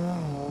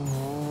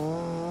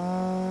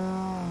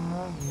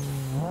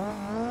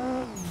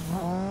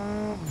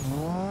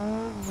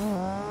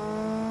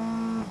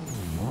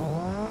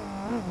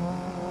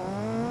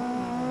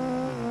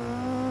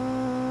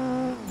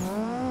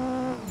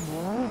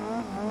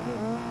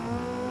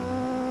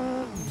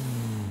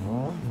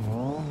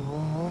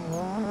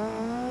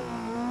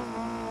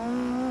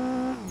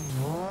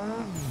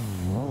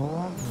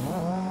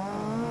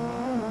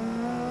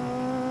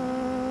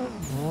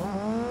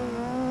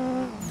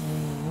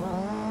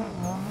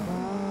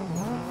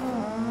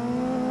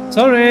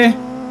 Sorry.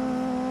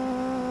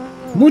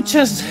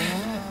 Muchas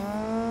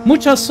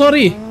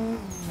sorry.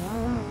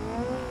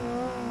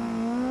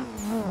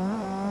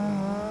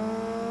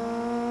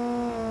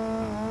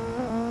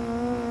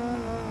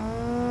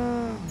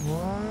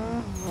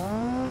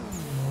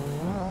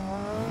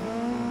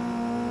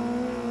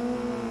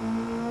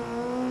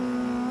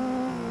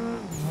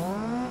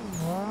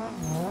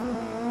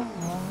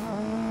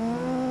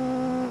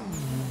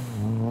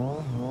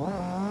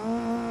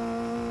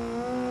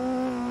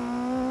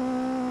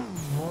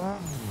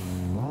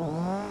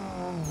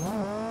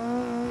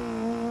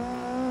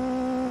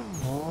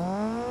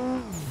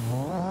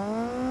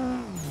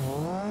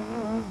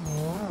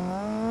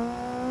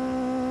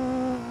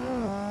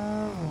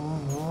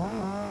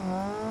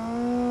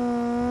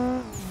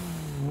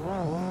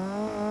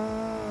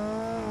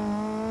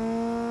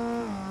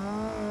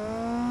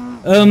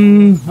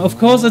 Of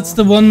course it's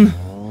the one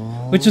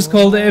which is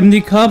called the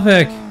MD car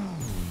pack.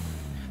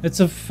 It's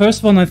the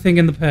first one I think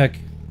in the pack.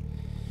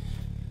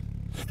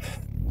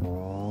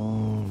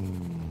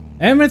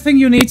 Everything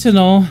you need to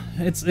know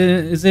is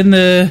in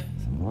the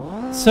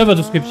server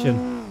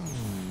description.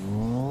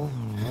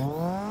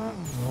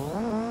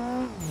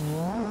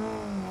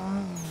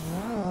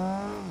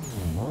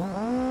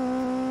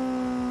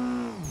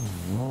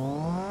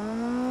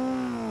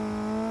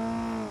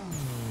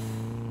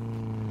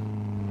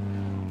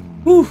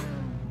 Whew.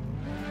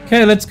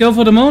 Okay, let's go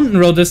for the mountain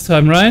road this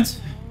time, right?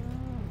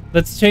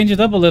 Let's change it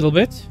up a little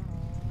bit.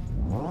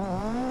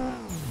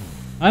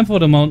 I'm for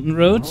the mountain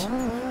road.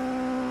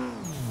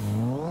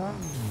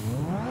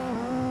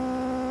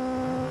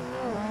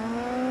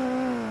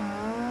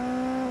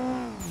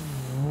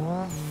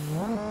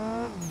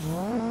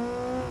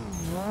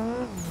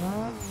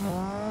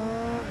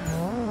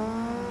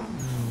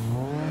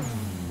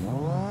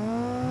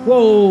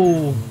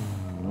 Whoa!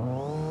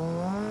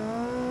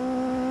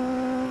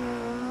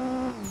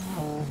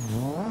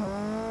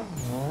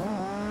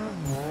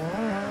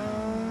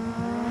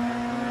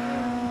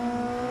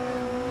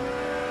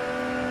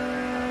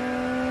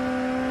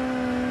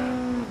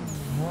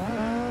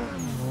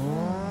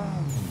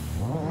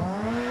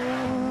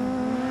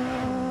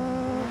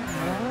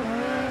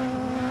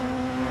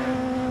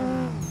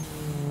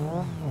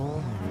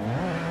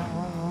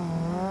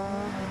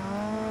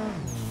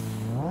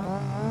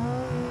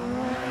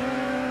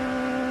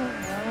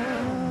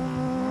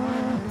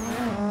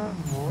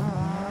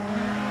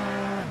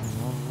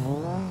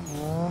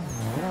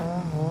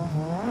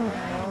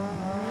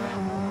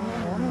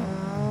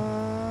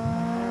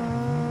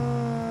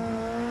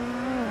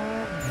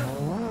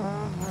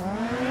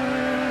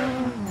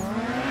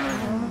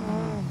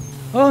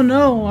 Oh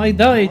no, I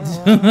died.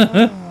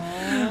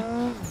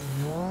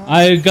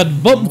 I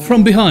got bumped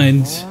from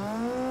behind.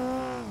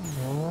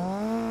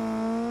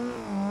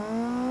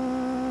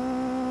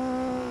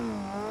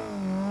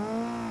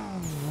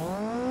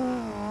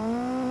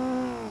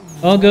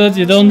 All good,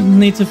 you don't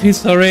need to feel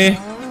sorry.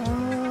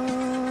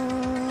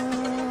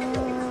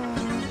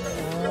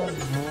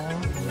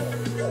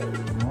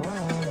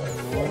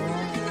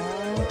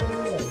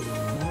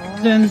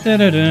 Dun, dun,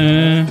 dun,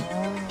 dun.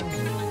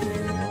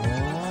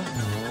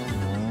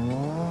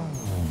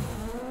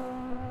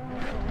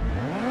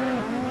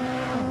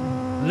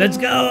 Let's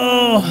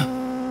go!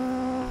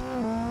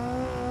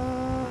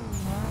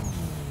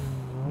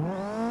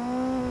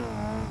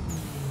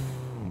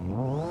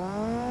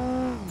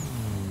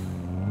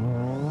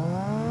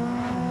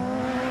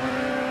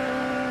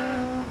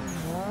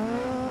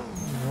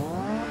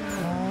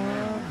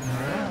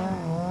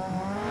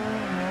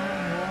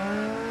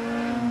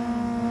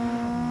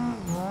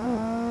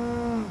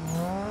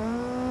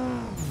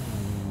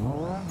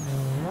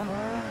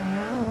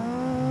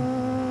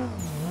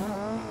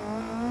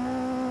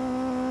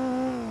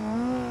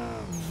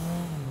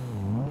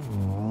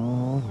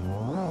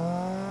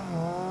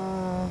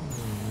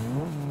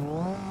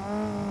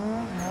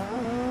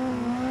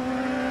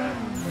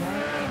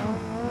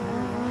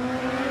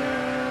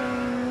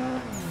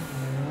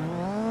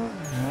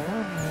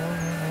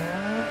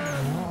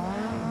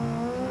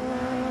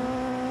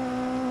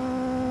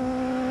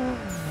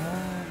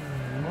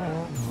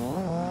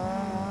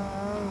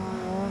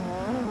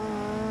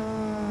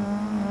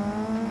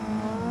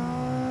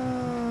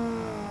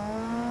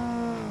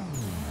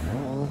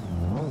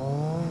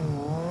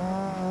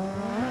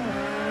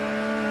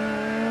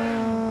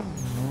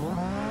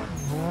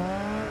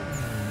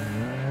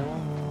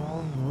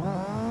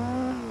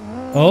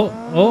 Oh,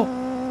 oh.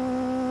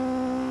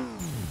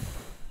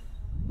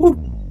 Woo.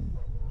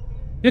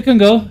 You can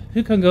go.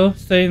 You can go.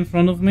 Stay in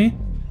front of me.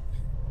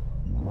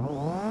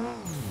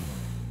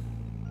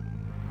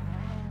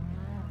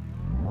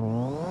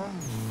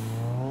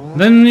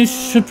 Then you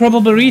should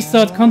probably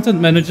restart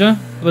Content Manager,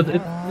 but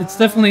it's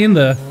definitely in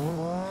there.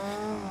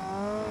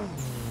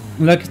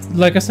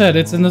 Like I said,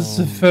 it's in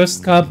this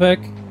first car pack,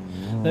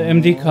 the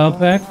MD car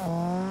pack,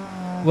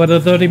 where the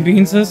 13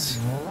 beans is.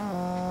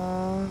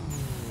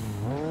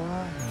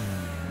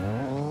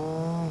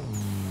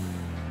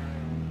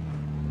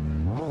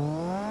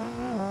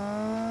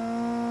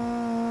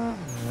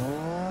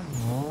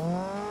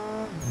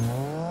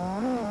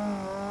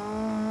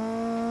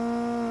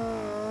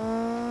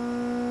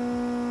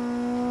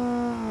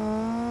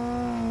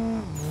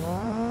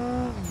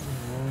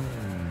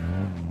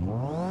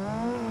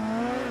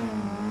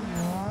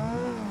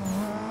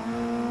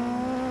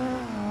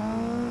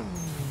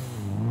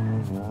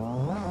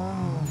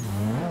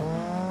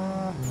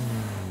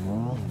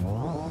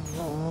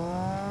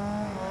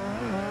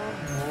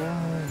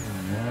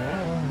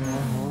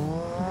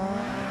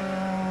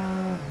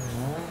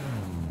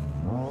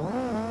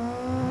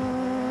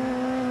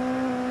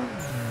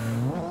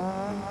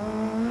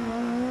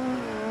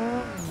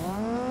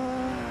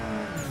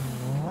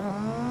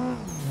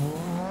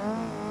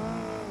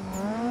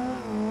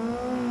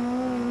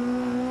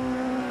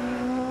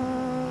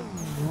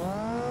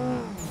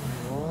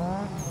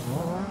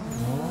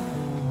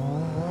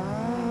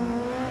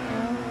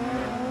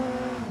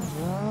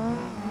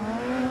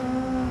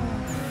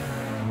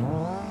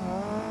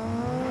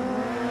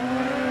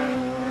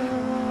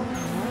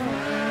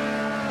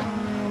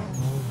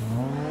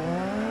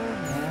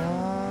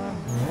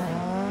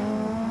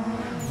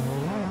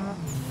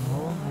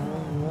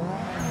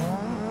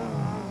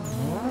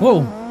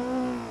 Whoa.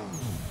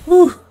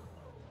 Whew.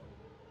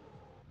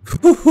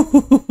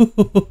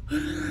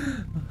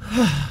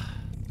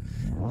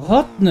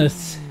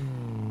 Hotness.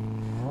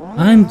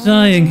 I'm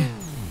dying.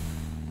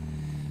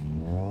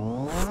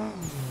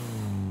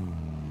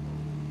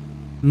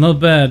 Not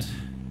bad.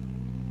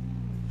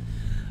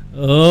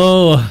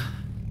 Oh.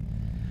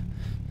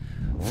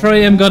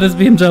 3M got his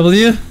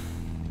BMW.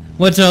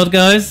 Watch out,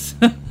 guys.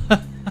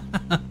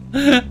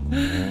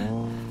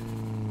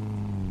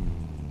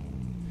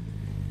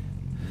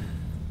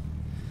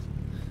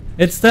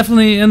 It's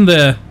definitely in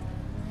there.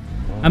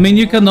 I mean,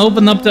 you can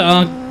open up the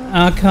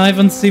archive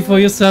and see for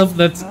yourself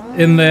that's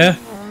in there.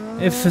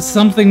 If there's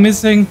something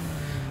missing,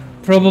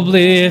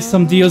 probably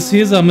some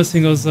DLCs are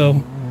missing or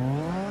so.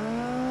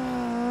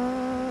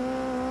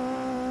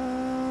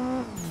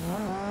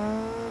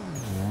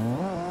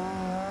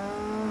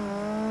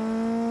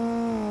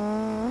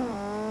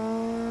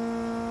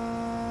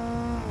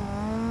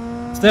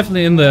 It's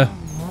definitely in there.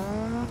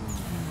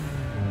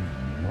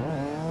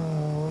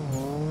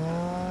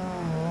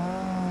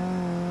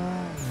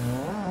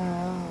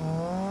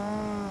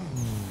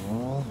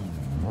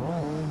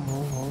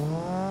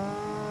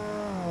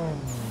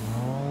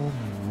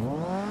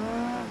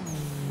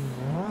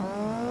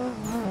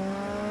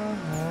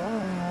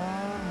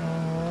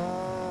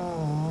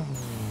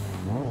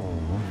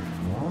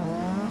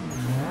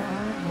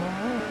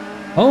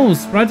 Oh,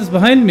 Sprite is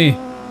behind me.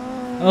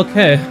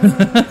 Okay.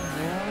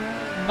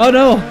 Oh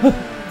no!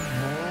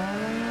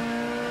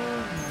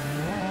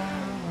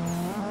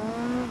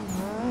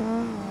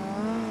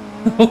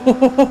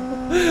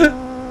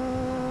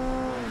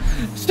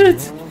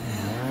 Shit!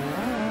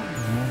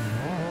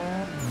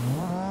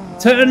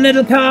 Turn,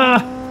 little car!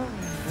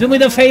 Do me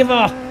the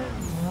favor!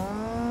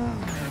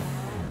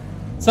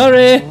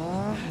 Sorry!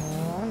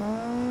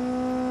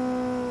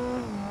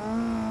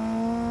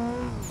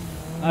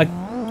 I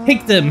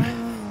kicked him!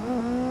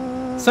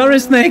 Sorry,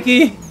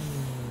 Snakey!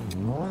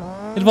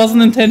 It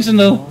wasn't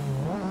intentional.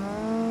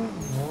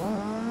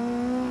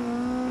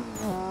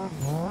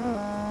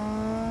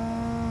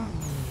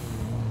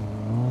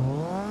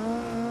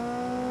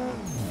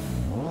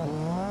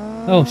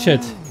 Oh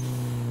shit.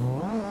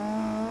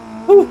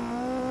 Whew.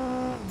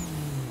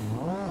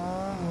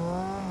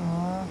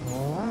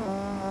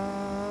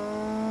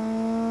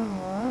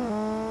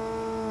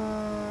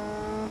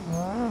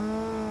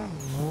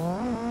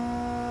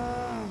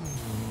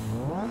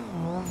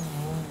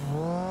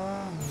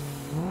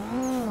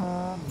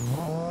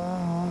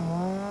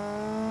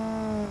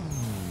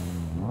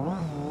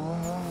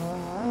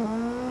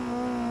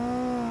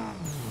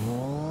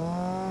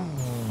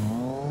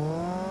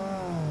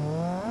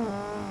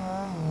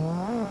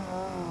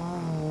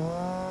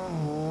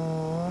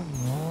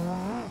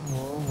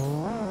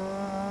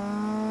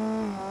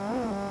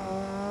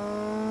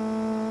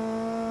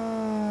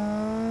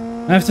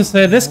 I have to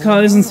say, this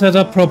car isn't set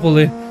up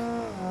properly.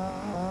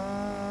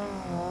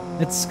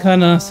 It's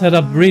kinda set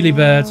up really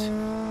bad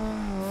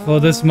for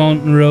this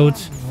mountain road.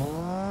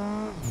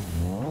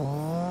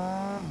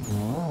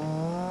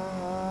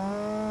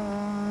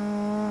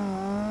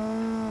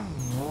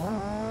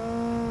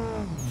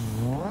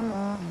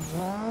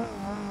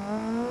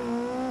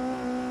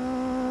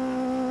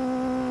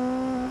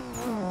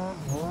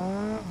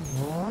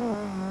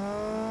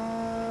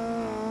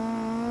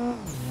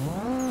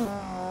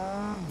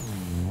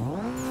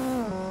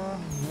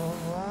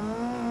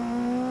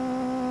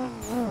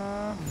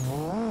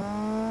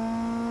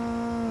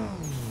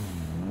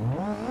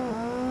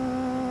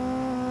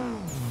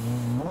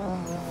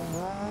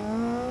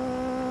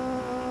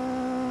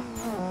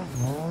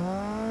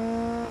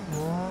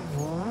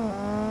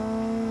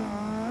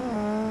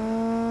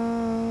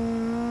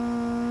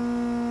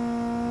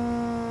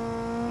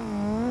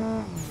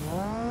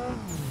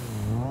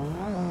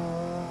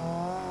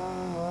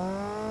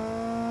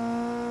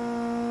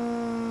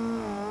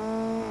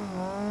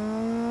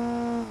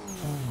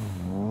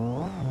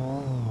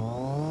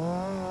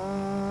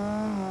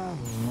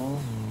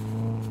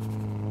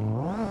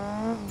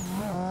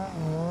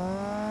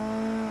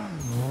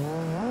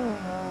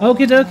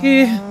 Okie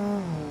dokie.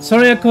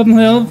 Sorry I couldn't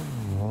help.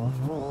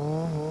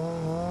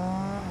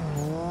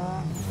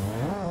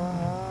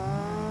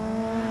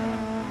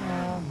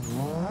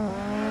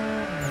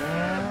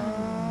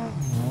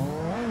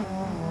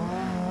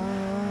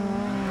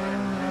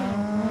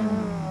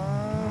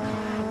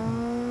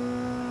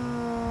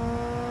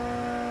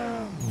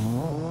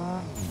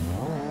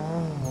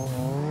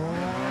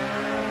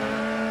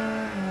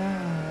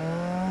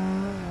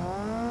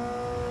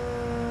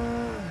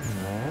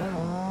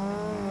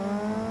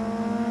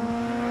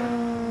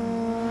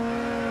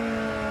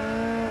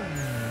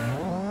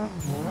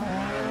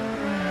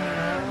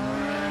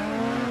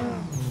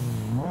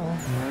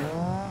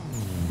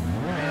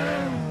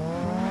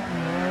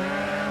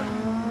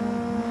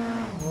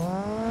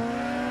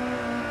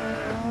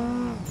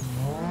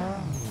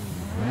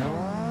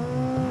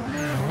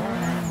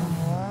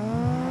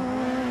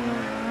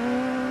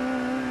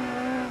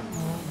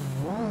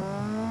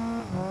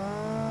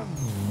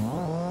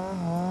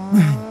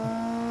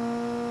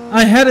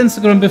 I had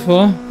Instagram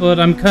before, but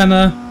I'm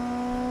kinda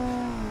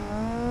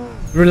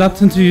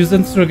reluctant to use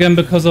Instagram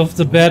because of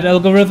the bad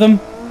algorithm.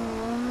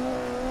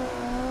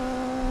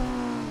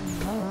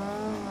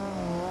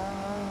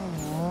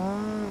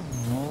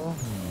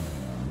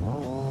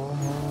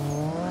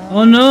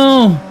 Oh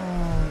no!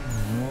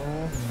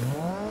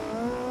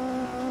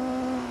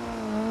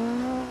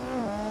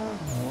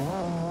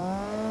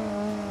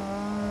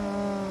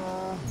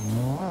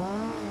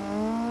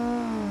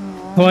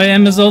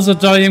 OIM is also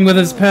toying with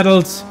his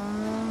pedals.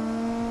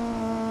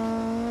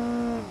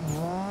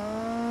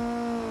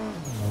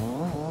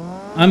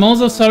 I'm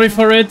also sorry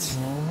for it.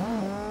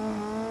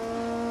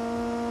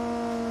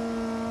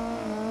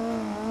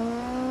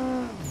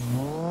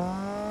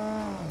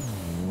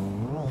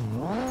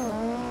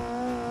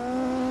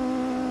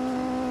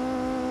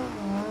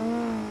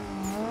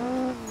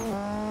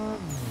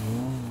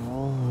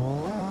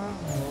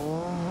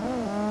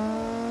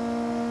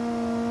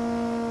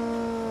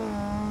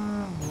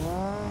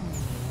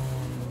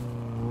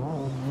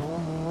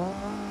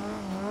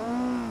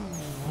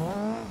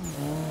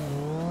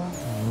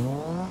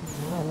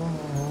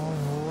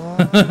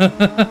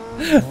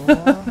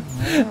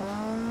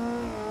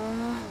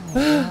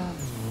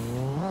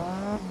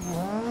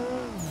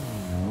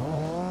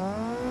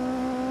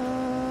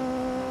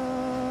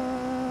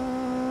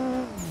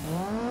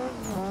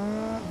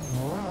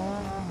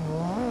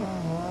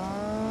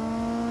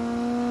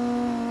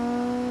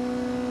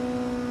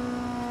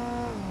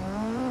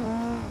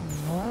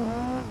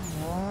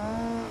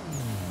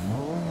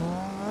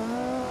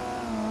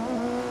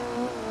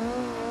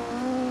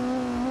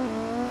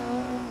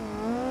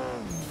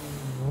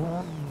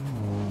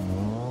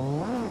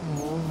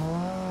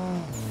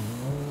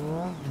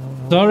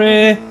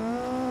 Sorry.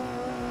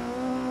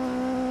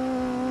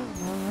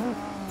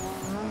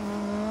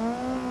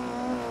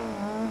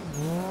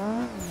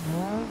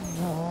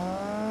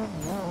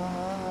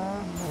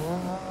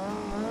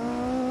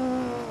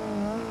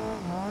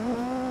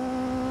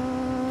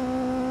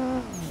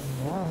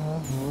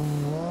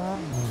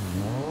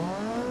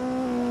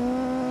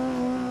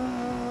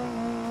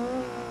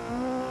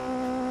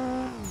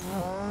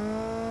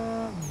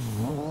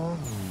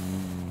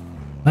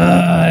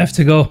 I have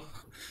to go.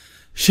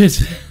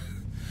 Shit.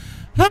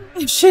 Ah,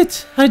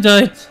 shit, I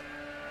died.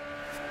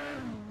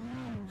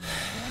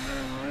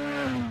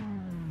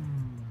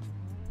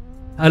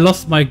 I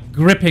lost my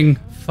gripping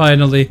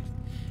finally.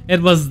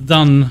 It was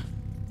done.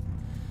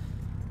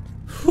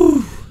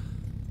 Whew.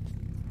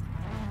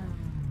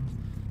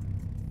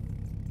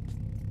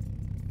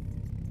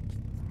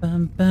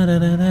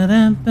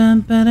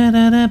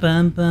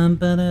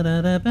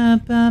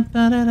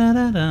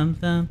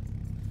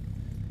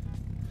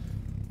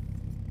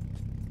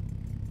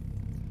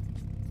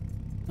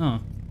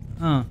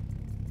 Oh.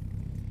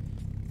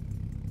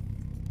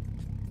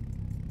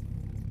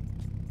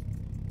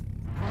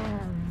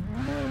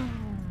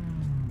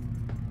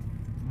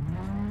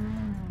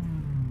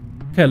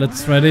 Okay,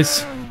 let's try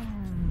this.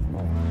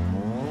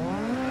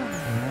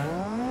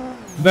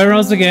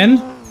 Barrels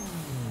again.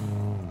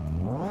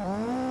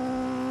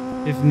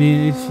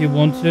 If you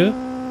want to.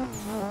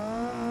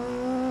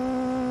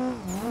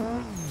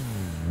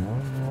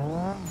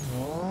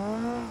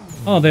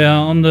 Oh, they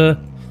are on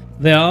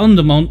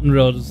the mountain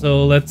road,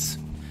 so let's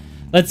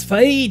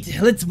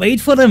wait. Let's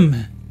wait for them.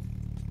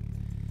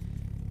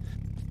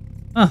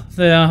 Ah,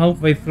 they are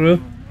halfway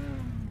through.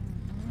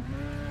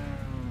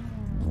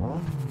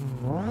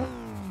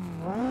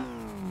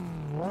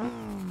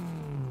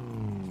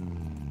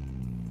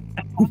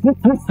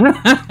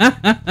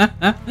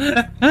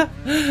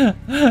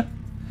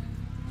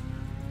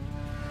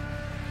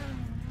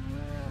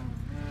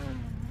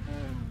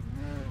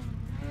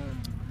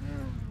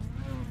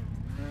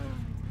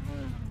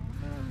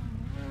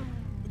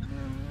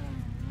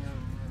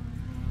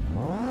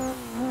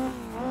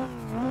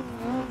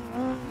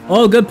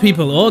 All good,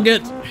 people, all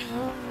good.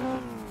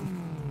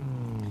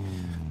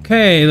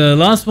 Okay, the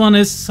last one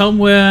is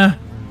somewhere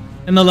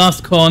in the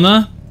last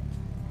corner.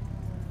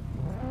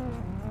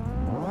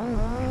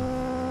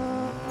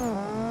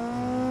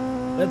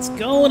 Let's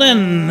go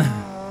then.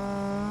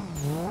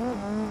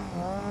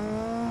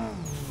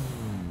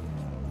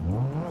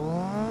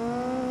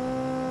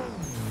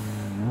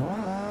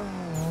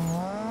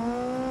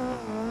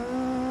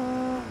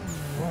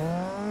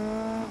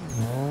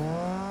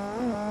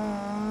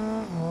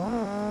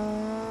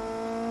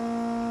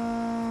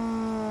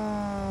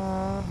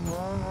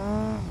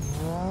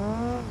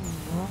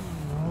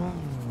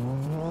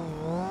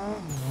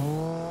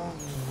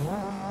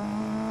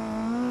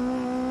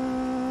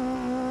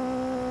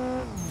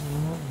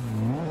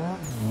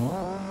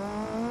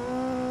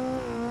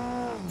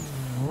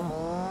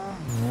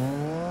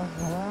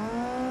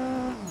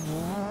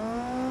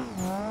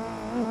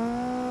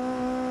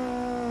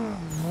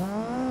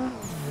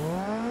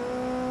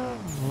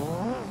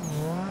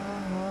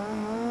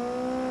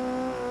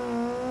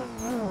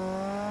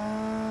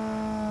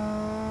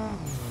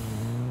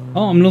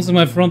 Oh, I'm losing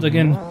my front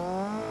again.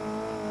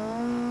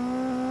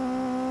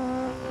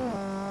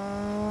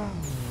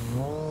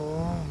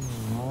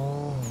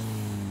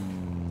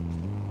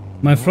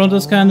 My front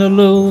is kinda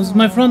loose,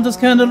 my front is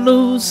kinda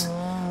loose.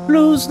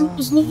 Loose,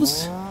 loose,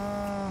 loose.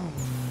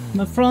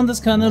 My front is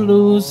kinda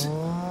loose.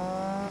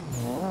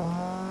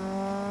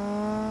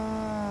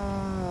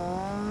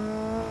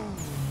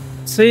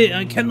 See,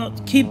 I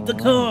cannot keep the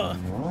car.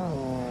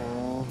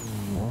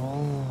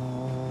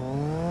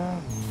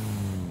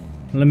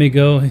 Let me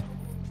go.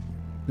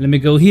 Let me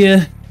go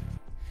here.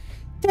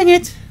 Dang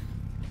it.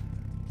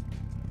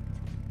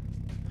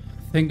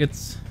 I think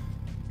it's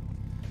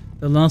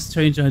the last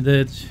change I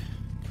did.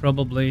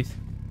 Probably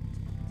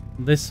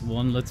this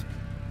one. Let's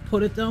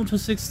put it down to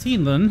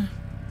 16 then.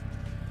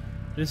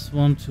 This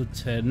one to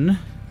 10.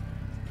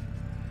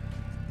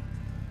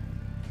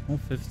 Or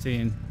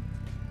 15.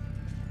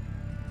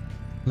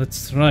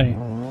 Let's try.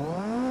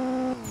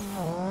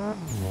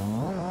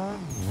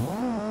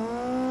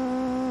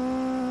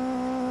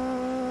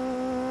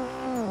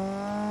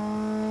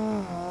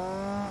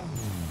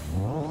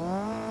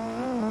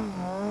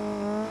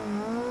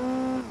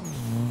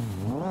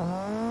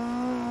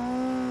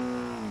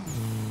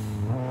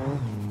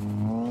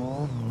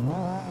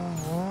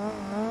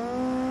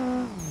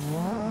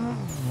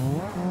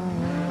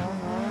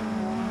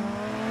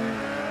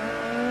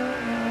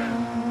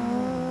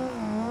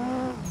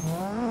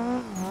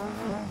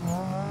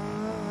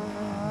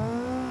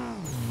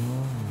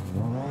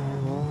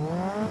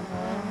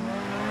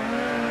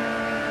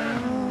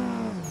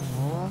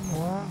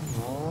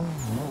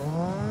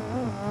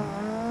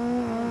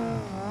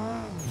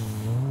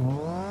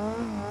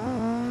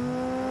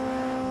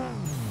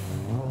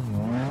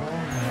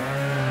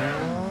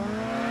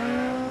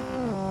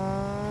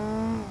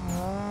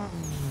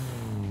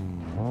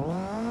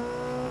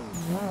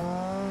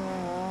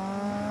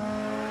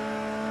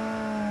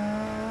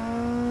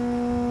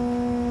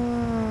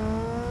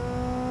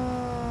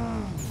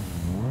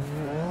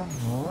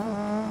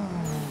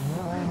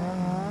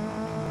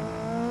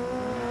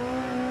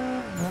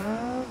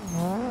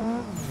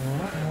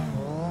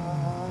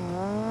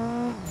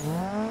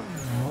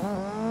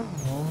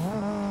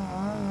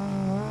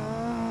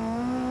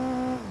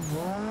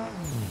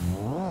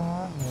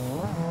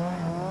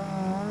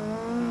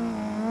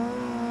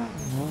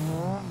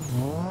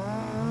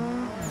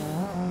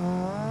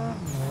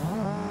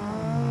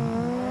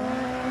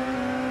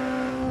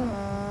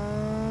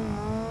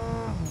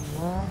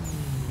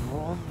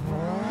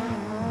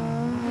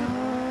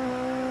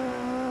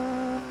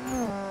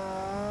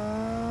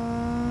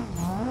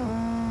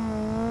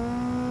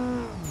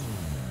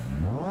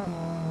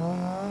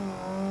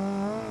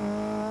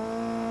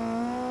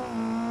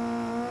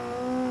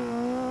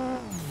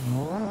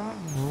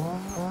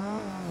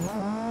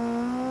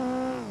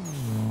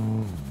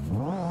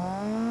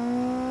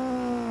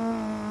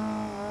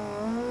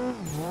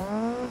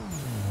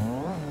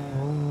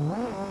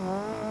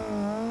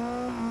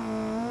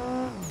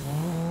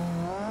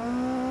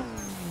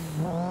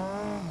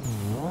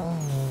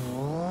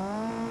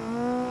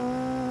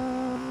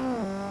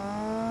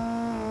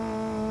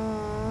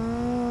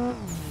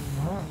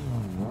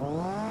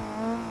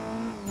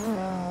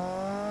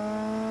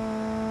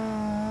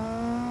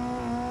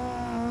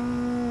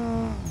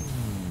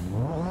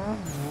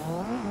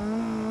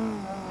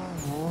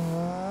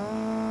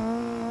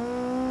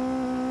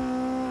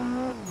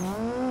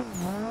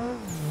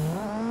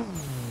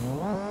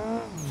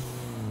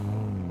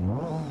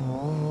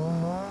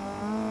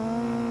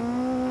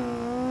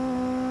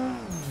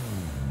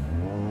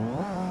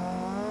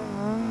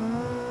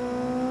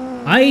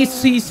 I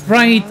see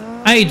Sprite,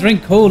 I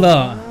drink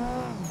cola.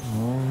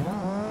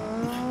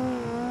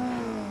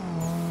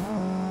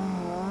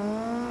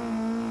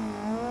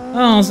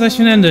 Oh,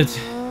 session ended.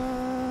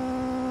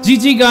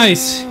 GG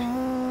guys.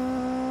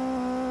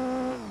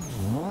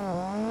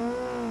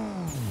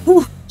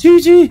 Whew,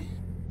 GG.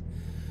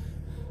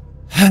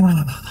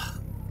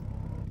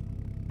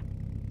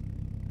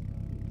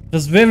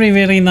 That's very,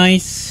 very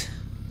nice.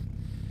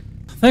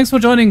 Thanks for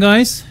joining,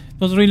 guys. It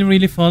was really,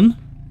 really fun.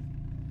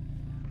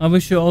 I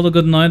wish you all a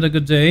good night, a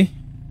good day.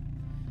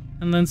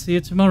 And then see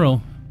you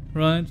tomorrow.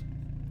 Right?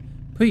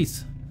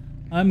 Peace.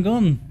 I'm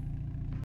gone.